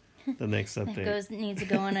the next That update. needs to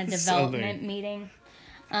go on a development meeting.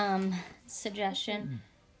 Suggestion.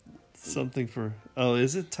 Something for... Oh,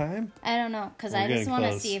 is it time? I don't know, because We're I just getting want to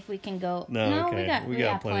close. see if we can go. No, we okay.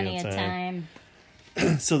 got plenty of time.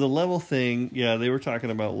 So the level thing, yeah, they were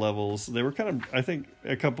talking about levels. They were kind of... I think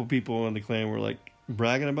a couple people in the clan were like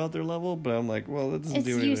bragging about their level, but I'm like, well, that doesn't It's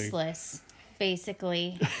do anything. useless,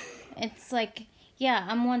 basically. It's like, yeah,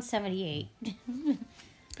 I'm 178,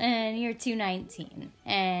 and you're 219,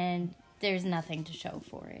 and there's nothing to show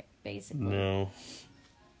for it, basically. No.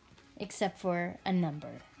 Except for a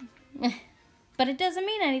number. But it doesn't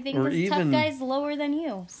mean anything Or because tough even- guy's lower than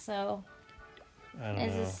you, so I don't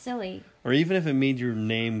it's know. just silly. Or even if it made your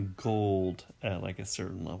name gold at like a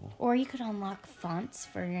certain level. Or you could unlock fonts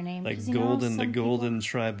for your name. Like 'cause you know golden, the some people- golden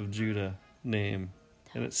tribe of Judah name.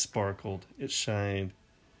 And it sparkled. It shined.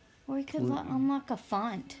 Or you could unlock a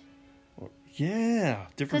font. Yeah,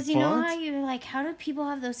 different Because you know fonts. how you're like, how do people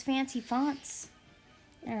have those fancy fonts?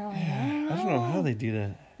 And you're like, I I don't know how they do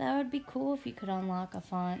that. That would be cool if you could unlock a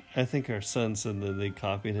font. I think our son said that they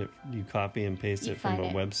copied it. You copy and paste You it from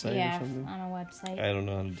find a website yeah, or something. on a website. I don't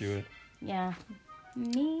know how to do it. Yeah.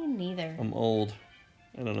 Me neither. I'm old.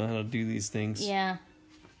 I don't know how to do these things. Yeah.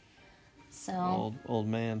 So, Old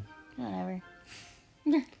man. whatever.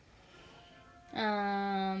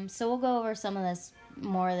 So we'll go over some of this,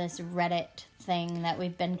 more of this Reddit thing that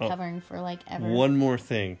we've been covering for like ever. One more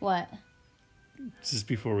thing, What? just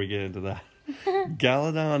before we get into that.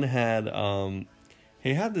 Galadon had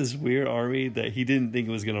he had this weird army that he didn't think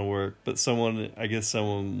was gonna work, but someone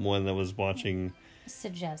that was watching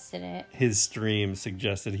Suggested it. his stream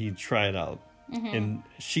suggested he try it out. And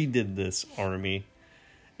she did this army,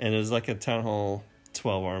 and it was like a Town Hall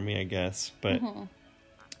 12 army, I guess. But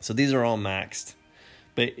so these are all maxed,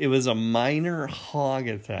 but it was a minor hog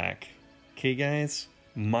attack. Okay, guys,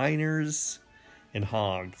 miners and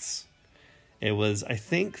hogs. It was, I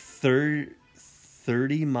think,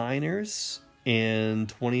 30 miners and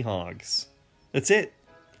 20 hogs. That's it.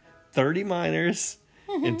 30 miners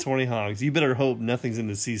and 20 hogs. You better hope nothing's in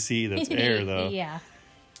the CC that's air, though. Yeah.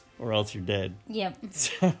 or else you're dead. Yep.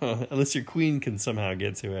 So, unless your queen can somehow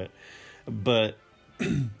get to it. But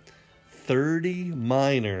 30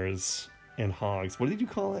 miners and hogs. What did you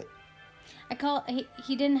call it?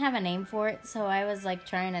 He didn't have a name for it, so I was like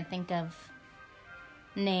trying to think of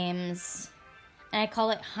names. And I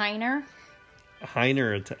call it Heiner.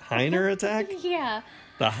 Heiner attack? Yeah.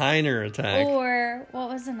 The Heiner attack. Or what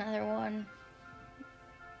was another one?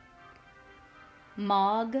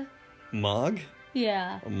 Mog. Mog?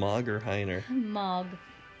 Yeah. A Mog or Heiner? Mog.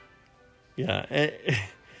 Yeah.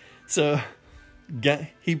 So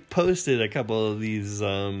he posted a couple of these.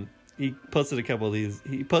 He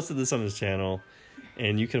posted this on his channel,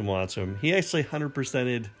 and you can watch them. He actually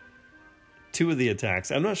 100%ed 2 of the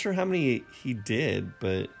attacks. I'm not sure how many he did,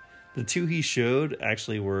 but the 2 he showed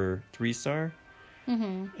actually were 3-star.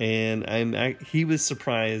 Mm-hmm. And he was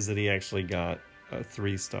surprised that he actually got a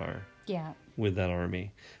 3-star. Yeah. With that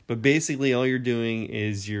army. But basically all you're doing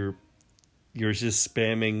is you're just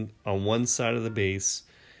spamming on one side of the base.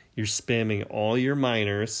 You're spamming all your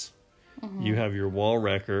miners. Mm-hmm. You have your wall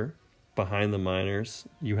wrecker behind the miners.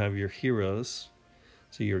 You have your heroes.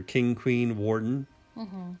 So your king, queen, warden.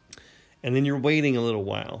 Mm-hmm. And then you're waiting a little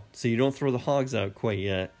while. So you don't throw the hogs out quite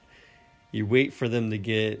yet. You wait for them to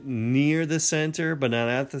get near the center, but not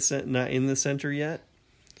in the center yet.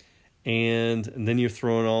 And then you're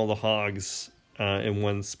throwing all the hogs in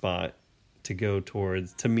one spot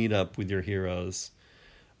to meet up with your heroes,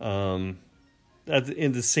 in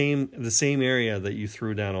the same area that you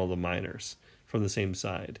threw down all the miners from the same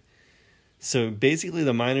side. So basically,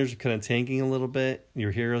 the miners are kind of tanking a little bit. Your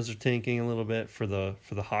heroes are tanking a little bit for the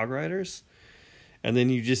hog riders, and then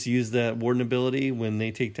you just use that warden ability when they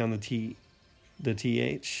take down the TH,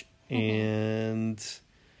 mm-hmm. and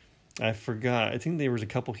I forgot. I think there was a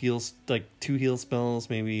couple heals, like 2 heal spells,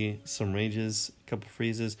 maybe some rages, a couple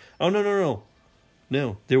freezes. Oh,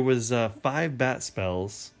 no. There was 5 bat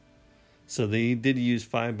spells. So they did use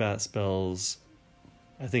 5 bat spells.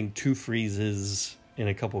 I think 2 freezes and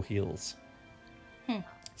a couple heals.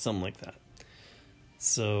 Something like that.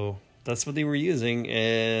 So that's what they were using,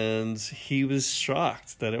 and he was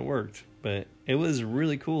shocked that it worked. But it was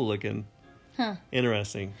really cool looking. Huh.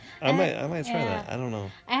 Interesting. I might try that. I don't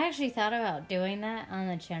know. I actually thought about doing that on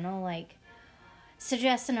the channel, like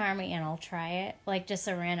suggest an army and I'll try it, like just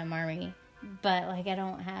a random army. But like I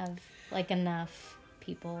don't have like enough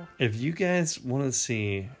people. If you guys want to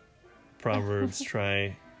see Proverbs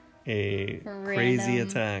try a crazy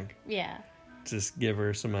attack, yeah, just give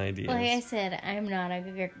her some ideas. Like I said, I'm not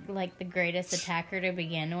the greatest attacker to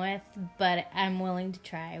begin with, but I'm willing to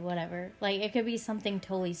try whatever. Like it could be something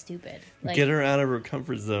totally stupid. Like, get her out of her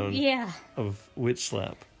comfort zone. Yeah. Of witch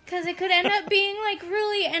slap. Because it could end up being like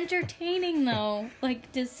really entertaining though,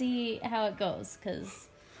 like to see how it goes. Because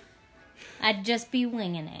I'd just be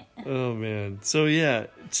winging it. Oh man! So yeah,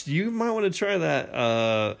 you might want to try that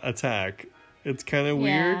attack. It's kind of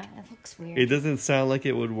weird. Yeah, it looks weird. It doesn't sound like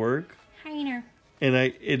it would work. Heiner. And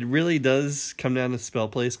it really does come down to spell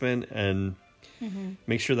placement and mm-hmm.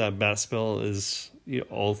 make sure that bat spell is,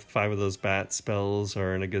 all 5 of those bat spells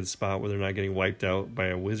are in a good spot where they're not getting wiped out by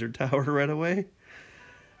a wizard tower right away.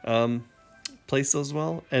 Place those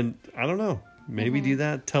well, and I don't know, maybe mm-hmm. do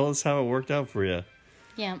that. Tell us how it worked out for you.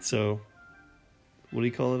 Yeah. So, what do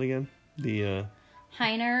you call it again? The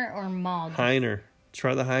Heiner or Mog? Heiner.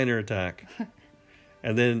 Try the Heiner attack.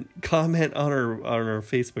 And then comment on our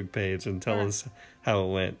Facebook page and tell us how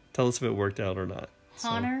it went. Tell us if it worked out or not.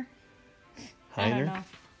 Honor? Heiner? I don't know.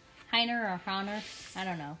 Heiner or Honor? I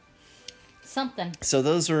don't know. Something. So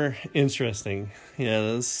those were interesting. Yeah,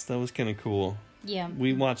 that was kind of cool. Yeah.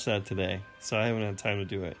 We watched that today, so I haven't had time to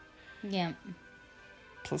do it. Yeah.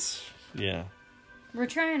 Plus, yeah. We're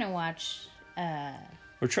trying to watch a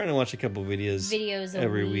couple videos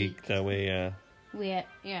every week. That way, we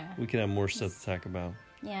can have more stuff to talk about.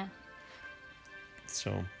 Yeah.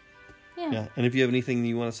 So, yeah. And if you have anything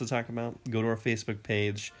you want us to talk about, go to our Facebook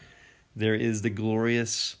page. There is the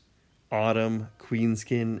glorious autumn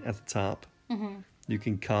queenskin at the top. Mm-hmm. You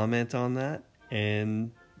can comment on that.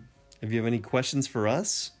 And if you have any questions for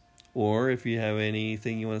us, or if you have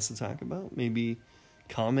anything you want us to talk about, maybe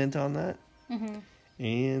comment on that. Mm-hmm.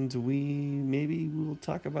 And we will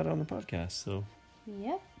talk about it on the podcast. So.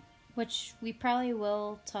 Yep. Which we probably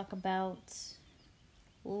will talk about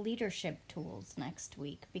leadership tools next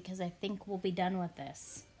week, because I think we'll be done with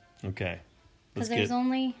this. Okay. Because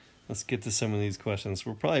Let's get to some of these questions.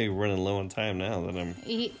 We're probably running low on time now that I'm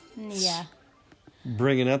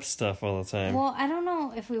bringing up stuff all the time. Well, I don't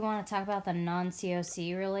know if we want to talk about the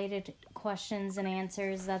non-COC related questions and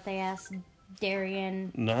answers that they asked,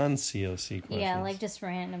 Darian. Non-COC questions. Yeah, like just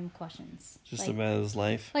random questions. Just like, about his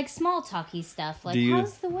life. Like small talky stuff. Like,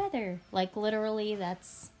 how's the weather? Like, literally,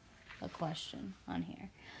 that's a question on here.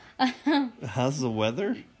 How's the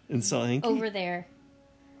weather in Solanki? Over there.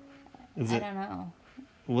 I don't know.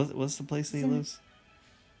 What's the place he lives?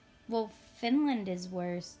 Well, Finland is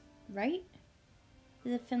worse, right?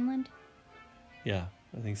 Is it Finland? Yeah,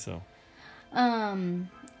 I think so. I'm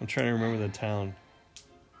trying to remember the town.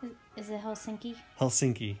 Is it Helsinki?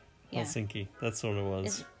 Helsinki. Yeah. Helsinki. That's what it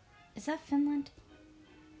was. Is that Finland?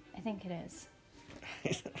 I think it is.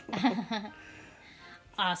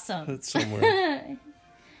 Awesome. It's somewhere.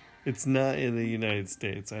 It's not in the United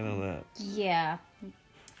States. I know that. Yeah.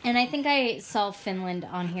 And I think I saw Finland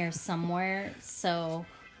on here somewhere. So,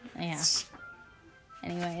 yeah.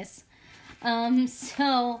 Anyways.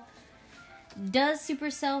 So, does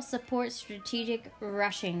Supercell support strategic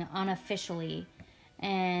rushing unofficially?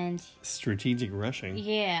 And strategic rushing?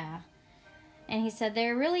 Yeah. And he said,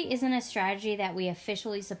 there really isn't a strategy that we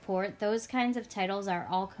officially support. Those kinds of titles are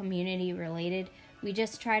all community related. We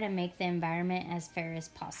just try to make the environment as fair as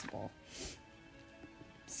possible.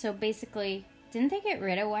 So basically, didn't they get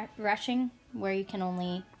rid of rushing? Where you can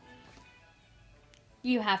only...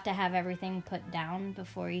 You have to have everything put down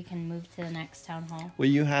before you can move to the next town hall. Well,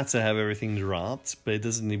 you have to have everything dropped, but it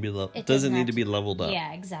doesn't need to be doesn't need to be leveled up.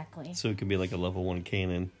 Yeah, exactly. So it could be like a level 1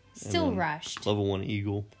 cannon. Still rushed. Level 1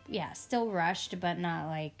 eagle. Yeah, still rushed, but not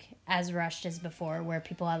like as rushed as before, where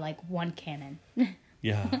people had like one cannon.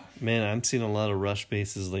 Yeah, man, I'm seeing a lot of rush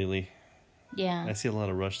bases lately. Yeah. I see a lot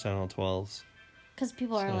of rush Town Hall 12s. Because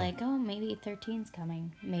people are like, oh, maybe 13's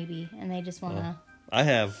coming, maybe, and they just want to... I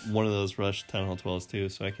have one of those rush Town Hall 12s too,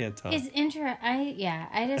 so I can't tell. I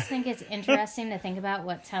just think it's interesting to think about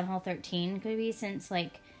what Town Hall 13 could be, since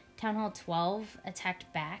like Town Hall 12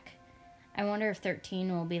 attacked back. I wonder if 13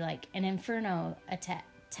 will be like an Inferno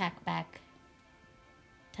attack back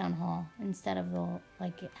Town Hall instead of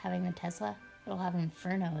having the Tesla. It'll have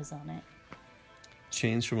Infernos on it.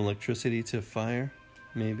 Change from electricity to fire,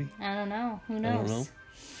 maybe. I don't know. Who knows? I don't know.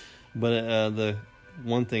 But the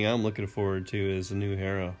one thing I'm looking forward to is a new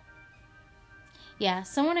hero. Yeah,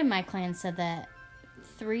 someone in my clan said that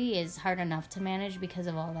 3 is hard enough to manage because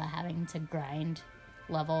of all the having to grind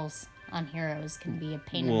levels on heroes can be a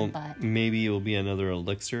pain in the butt. Maybe it will be another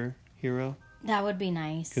elixir hero. That would be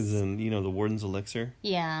nice. Because then, the Warden's elixir.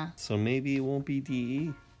 Yeah. So maybe it won't be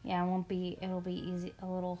DE. Yeah, it'll be easy, a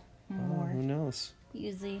little more. Who knows?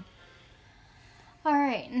 Easy.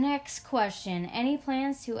 Alright, next question. Any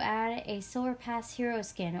plans to add a Silver Pass hero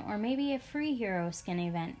skin or maybe a free hero skin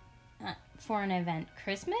event for an event?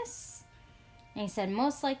 Christmas? And he said,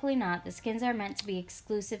 most likely not. The skins are meant to be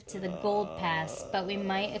exclusive to the Gold Pass, but we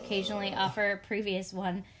might occasionally offer a previous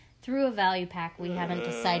one through a value pack we haven't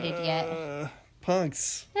decided yet.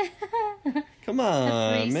 Punks. Come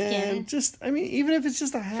on, man. Skin. Even if it's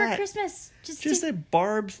just a hat. For Christmas. Just a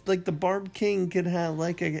Barb, like the Barb King could have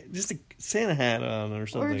just a Santa hat on or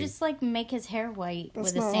something. Or just make his hair white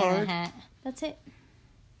with a Santa hat. That's it.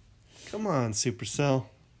 Come on, Supercell.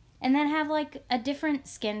 And then have a different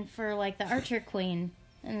skin for the Archer Queen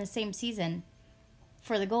in the same season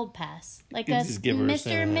for the Gold Pass. Like a Mr.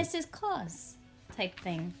 and Mrs. Claus type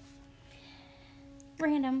thing.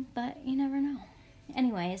 Random, but you never know.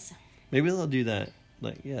 Anyways. Maybe they'll do that.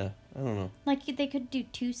 I don't know. They could do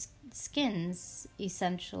 2 skins,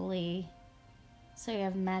 essentially. So you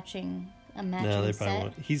have a matching no, they set. probably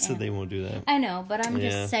won't. He said they won't do that. I know, but I'm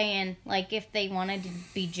just saying, if they wanted to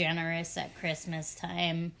be generous at Christmas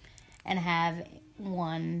time and have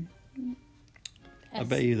one... I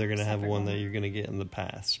bet you they're going to have one that you're going to get in the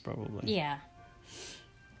past, probably. Yeah.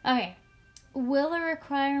 Okay. Will the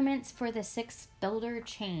requirements for the 6th builder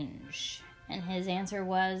change? And his answer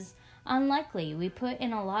was, unlikely. We put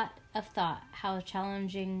in a lot of thought how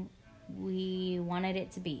challenging we wanted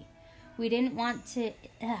it to be. We didn't want to...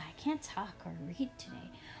 I can't talk or read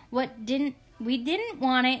today. We didn't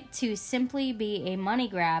want it to simply be a money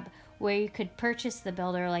grab where you could purchase the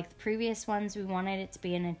builder like the previous ones. We wanted it to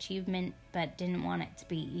be an achievement, but didn't want it to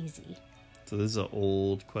be easy. So this is an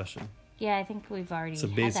old question. Yeah, I think we've already So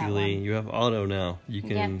basically, you have auto now. You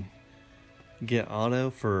can get auto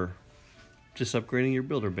for just upgrading your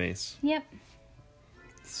builder base. Yep.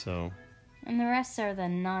 So. And the rest are the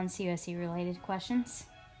non-COC related questions.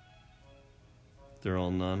 They're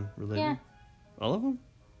all non-related? Yeah. All of them?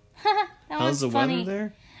 How's the weather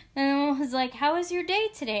there? And I was like, how was your day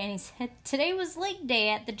today? And he said, today was leg day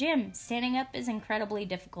at the gym. Standing up is incredibly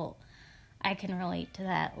difficult. I can relate to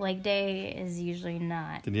that. Leg day is usually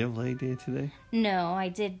not. Did you have leg day today? No, I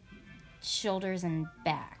did shoulders and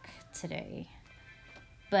back today.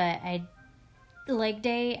 But I leg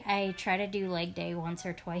day, I try to do leg day once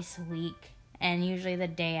or twice a week. And usually the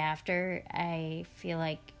day after, I feel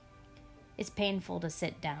like it's painful to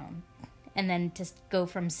sit down. And then to go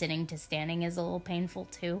from sitting to standing is a little painful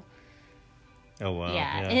too. Oh, wow.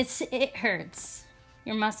 Yeah, it hurts.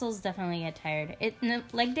 Your muscles definitely get tired.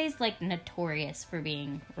 Leg day's like notorious for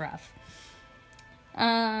being rough.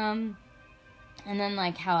 And then,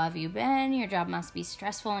 like, how have you been? Your job must be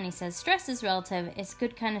stressful. And he says, stress is relative. It's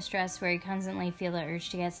good kind of stress where you constantly feel the urge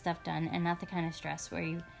to get stuff done, and not the kind of stress where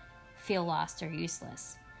you feel lost or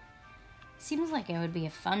useless. Seems like it would be a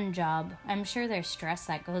fun job. I'm sure there's stress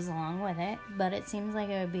that goes along with it, but it seems like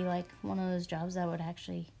it would be, like, one of those jobs that would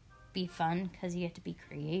actually be fun because you get to be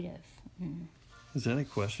creative. Is that a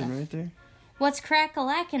question right there? What's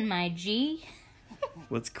crack-a-lackin', my G?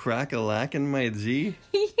 What's crack-a-lackin', my G?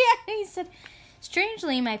 Yeah, he said...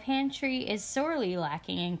 Strangely, my pantry is sorely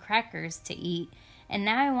lacking in crackers to eat, and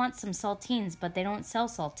now I want some saltines, but they don't sell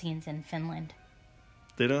saltines in Finland.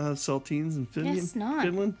 They don't have saltines in Finland? Yes, not.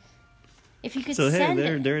 Finland? If you could so, send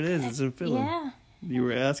hey, there it is. It's in Finland. Yeah. You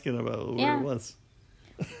were asking about where it was.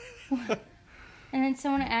 And then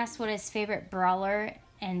someone asked what his favorite brawler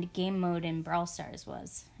and game mode in Brawl Stars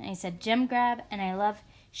was. And he said, Gem Grab, and I love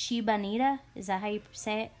Shibanita. Is that how you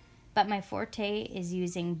say it? But my forte is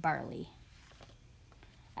using Barley.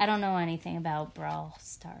 I don't know anything about Brawl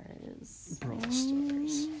Stars.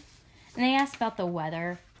 And they asked about the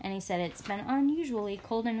weather, and he said it's been unusually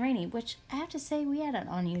cold and rainy, which I have to say we had an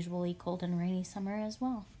unusually cold and rainy summer as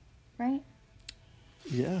well, right?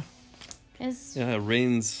 Yeah. Yeah, it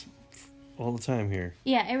rains all the time here.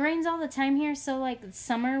 Yeah, it rains all the time here, so like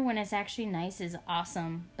summer when it's actually nice is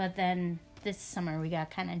awesome, but then this summer we got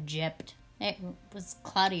kind of gypped. It was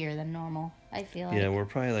cloudier than normal, I feel like. Yeah, we're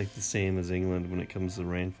probably like the same as England when it comes to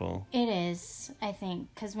rainfall. It is, I think,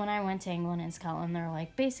 because when I went to England and Scotland, they're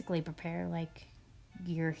like, basically prepare like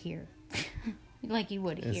you're here. Like you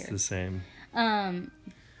would here. It's the same.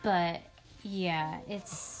 But yeah,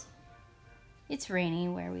 it's rainy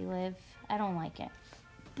where we live. I don't like it.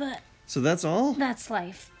 But so that's all? That's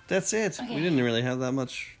life. That's it. Okay. We didn't really have that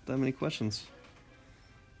many questions.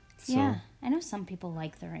 So, yeah, I know some people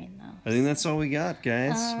like the rain though. I think that's all we got,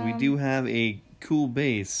 guys. We do have a cool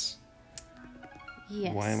base.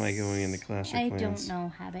 Yes. Why am I going into Clash of Clans? I don't know,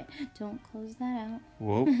 Habit. Don't close that out.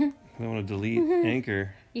 Whoa. I don't want to delete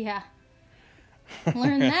Anchor. Yeah.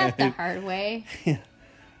 Learn that the hard way. Yeah.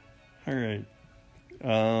 All right.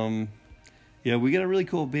 Yeah, we got a really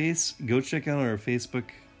cool base. Go check out our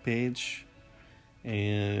Facebook page.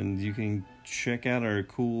 And you can check out our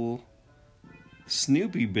cool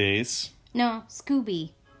Snoopy base. No,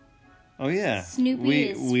 Scooby. Oh yeah,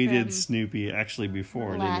 Snoopy we did Snoopy actually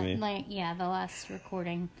before, didn't we? Yeah, the last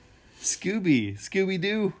recording. Scooby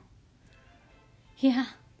Doo. Yeah,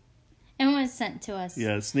 it was sent to us.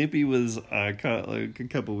 Yeah, Snoopy was a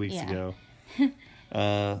couple weeks ago.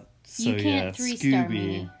 So you can't 3-star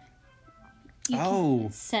Scooby. me.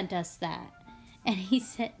 Sent us that, and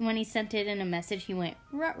when he sent it in a message, he went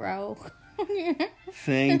ruh-roh.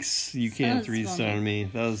 Thanks, you can't 3-star funny. me.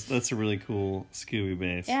 That's a really cool Scooby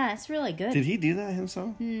base. Yeah, it's really good. Did he do that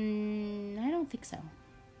himself? I don't think so.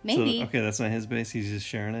 Maybe. So, okay, that's not his base. He's just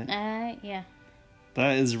sharing it. Yeah.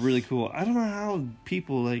 That is really cool. I don't know how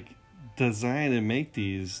people like design and make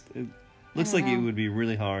these. It looks like it would be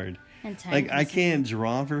really hard. And Like I can't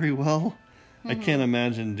draw very well. I can't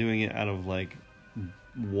imagine doing it out of like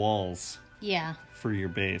walls. Yeah. For your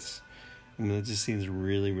base. I mean, it just seems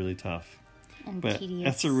really, really tough. And but tedious.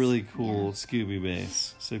 that's a really cool Scooby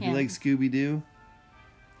base. So if you like Scooby Doo,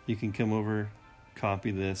 you can come over,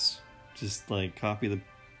 copy this, just like copy the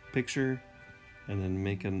picture, and then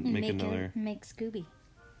make another. Make Scooby.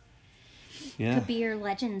 Yeah. Could be your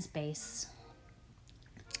Legends base.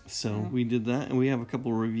 So we did that, and we have a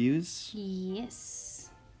couple reviews.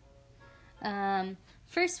 Yes.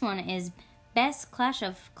 First one is Best Clash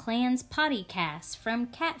of Clans Podcast from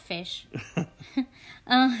Catfish.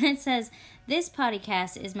 It says, this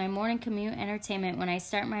podcast is my morning commute entertainment when I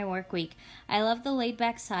start my work week. I love the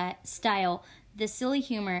laid-back style, the silly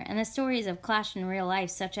humor, and the stories of Clash in real life,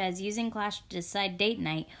 such as using Clash to decide date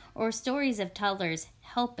night, or stories of toddlers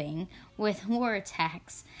helping with war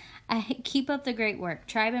attacks. I keep up the great work.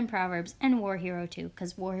 Tribe and Proverbs and War Hero too,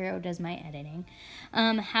 because War Hero does my editing.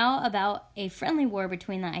 How about a friendly war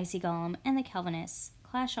between the Icy Golem and the Calvinists?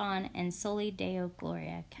 Clash on and Soli Deo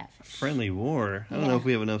Gloria Catfish. Friendly war? I don't know if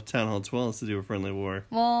we have enough Town Hall 12s to do a friendly war.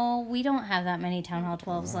 Well, we don't have that many Town Hall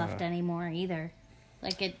 12s left anymore either.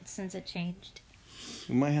 Since it changed.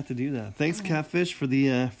 We might have to do that. Thanks, Catfish, for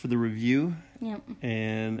the review. Yep.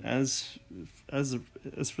 And as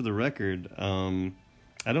for the record,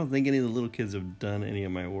 I don't think any of the little kids have done any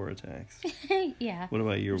of my war attacks. Yeah. What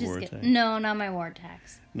about your war attacks? No, not my war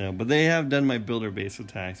attacks. No, but they have done my builder base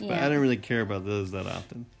attacks. But Yeah. I don't really care about those that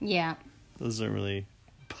often. Yeah. Those don't really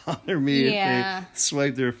bother me Yeah. if they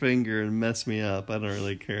swipe their finger and mess me up. I don't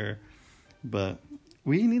really care. But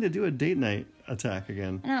we need to do a date night attack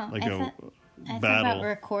again. No, like I a thought battle. about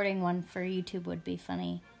recording one for YouTube would be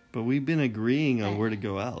funny. But we've been agreeing on where to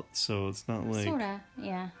go out, so it's not like Sorta,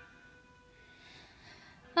 yeah.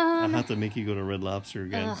 I'll have to make you go to Red Lobster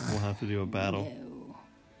again. Ugh. We'll have to do a battle.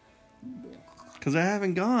 No. Because I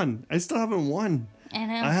haven't gone. I still haven't won. I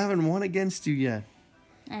know. I haven't won against you yet.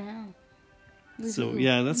 I know. So Woohoo.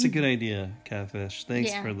 yeah, that's a good idea, Catfish.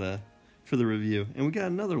 Thanks Yeah. for the review. And we got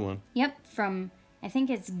another one. Yep, from, I think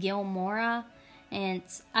it's Gilmora, and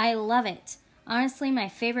it's, I love it. Honestly, my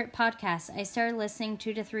favorite podcast. I started listening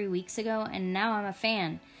 2 to 3 weeks ago, and now I'm a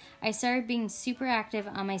fan. I started being super active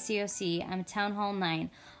on my COC. I'm Town Hall 9.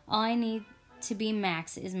 All I need to be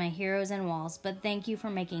max is my heroes and walls, but thank you for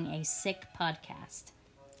making a sick podcast.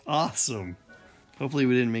 Awesome. Hopefully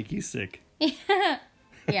we didn't make you sick.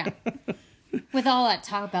 Yeah. With all that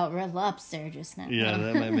talk about Red Lobster just now. Yeah,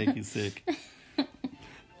 that might make you sick.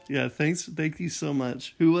 Yeah, thank you so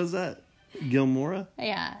much. Who was that? Gilmora?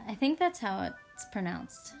 Yeah, I think that's how it's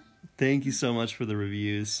pronounced. Thank you so much for the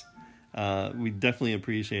reviews. We definitely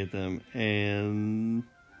appreciate them. And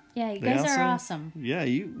Yeah, you they guys are also- awesome. Yeah,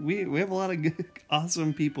 we have a lot of good,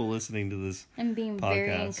 awesome people listening to this. And being very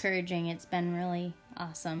podcast. encouraging. It's been really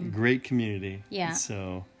awesome. Great community. Yeah.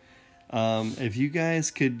 So, if you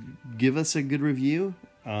guys could give us a good review,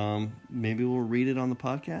 maybe we'll read it on the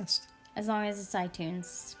podcast. As long as it's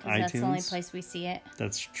iTunes, because that's the only iTunes? place we see it.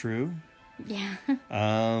 That's true. Yeah.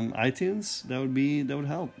 iTunes, that would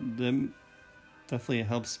help. Them definitely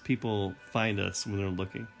helps people find us when they're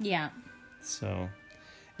looking. Yeah. So,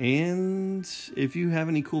 and if you have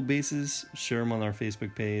any cool bases, share them on our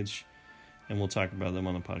Facebook page, and we'll talk about them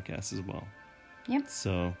on the podcast as well. Yep.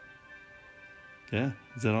 So, yeah,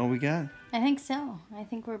 is that all we got? I think so. I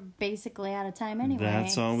think we're basically out of time anyway.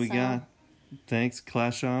 That's all we so- got. Thanks,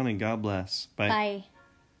 Clash On, and God bless. Bye. Bye.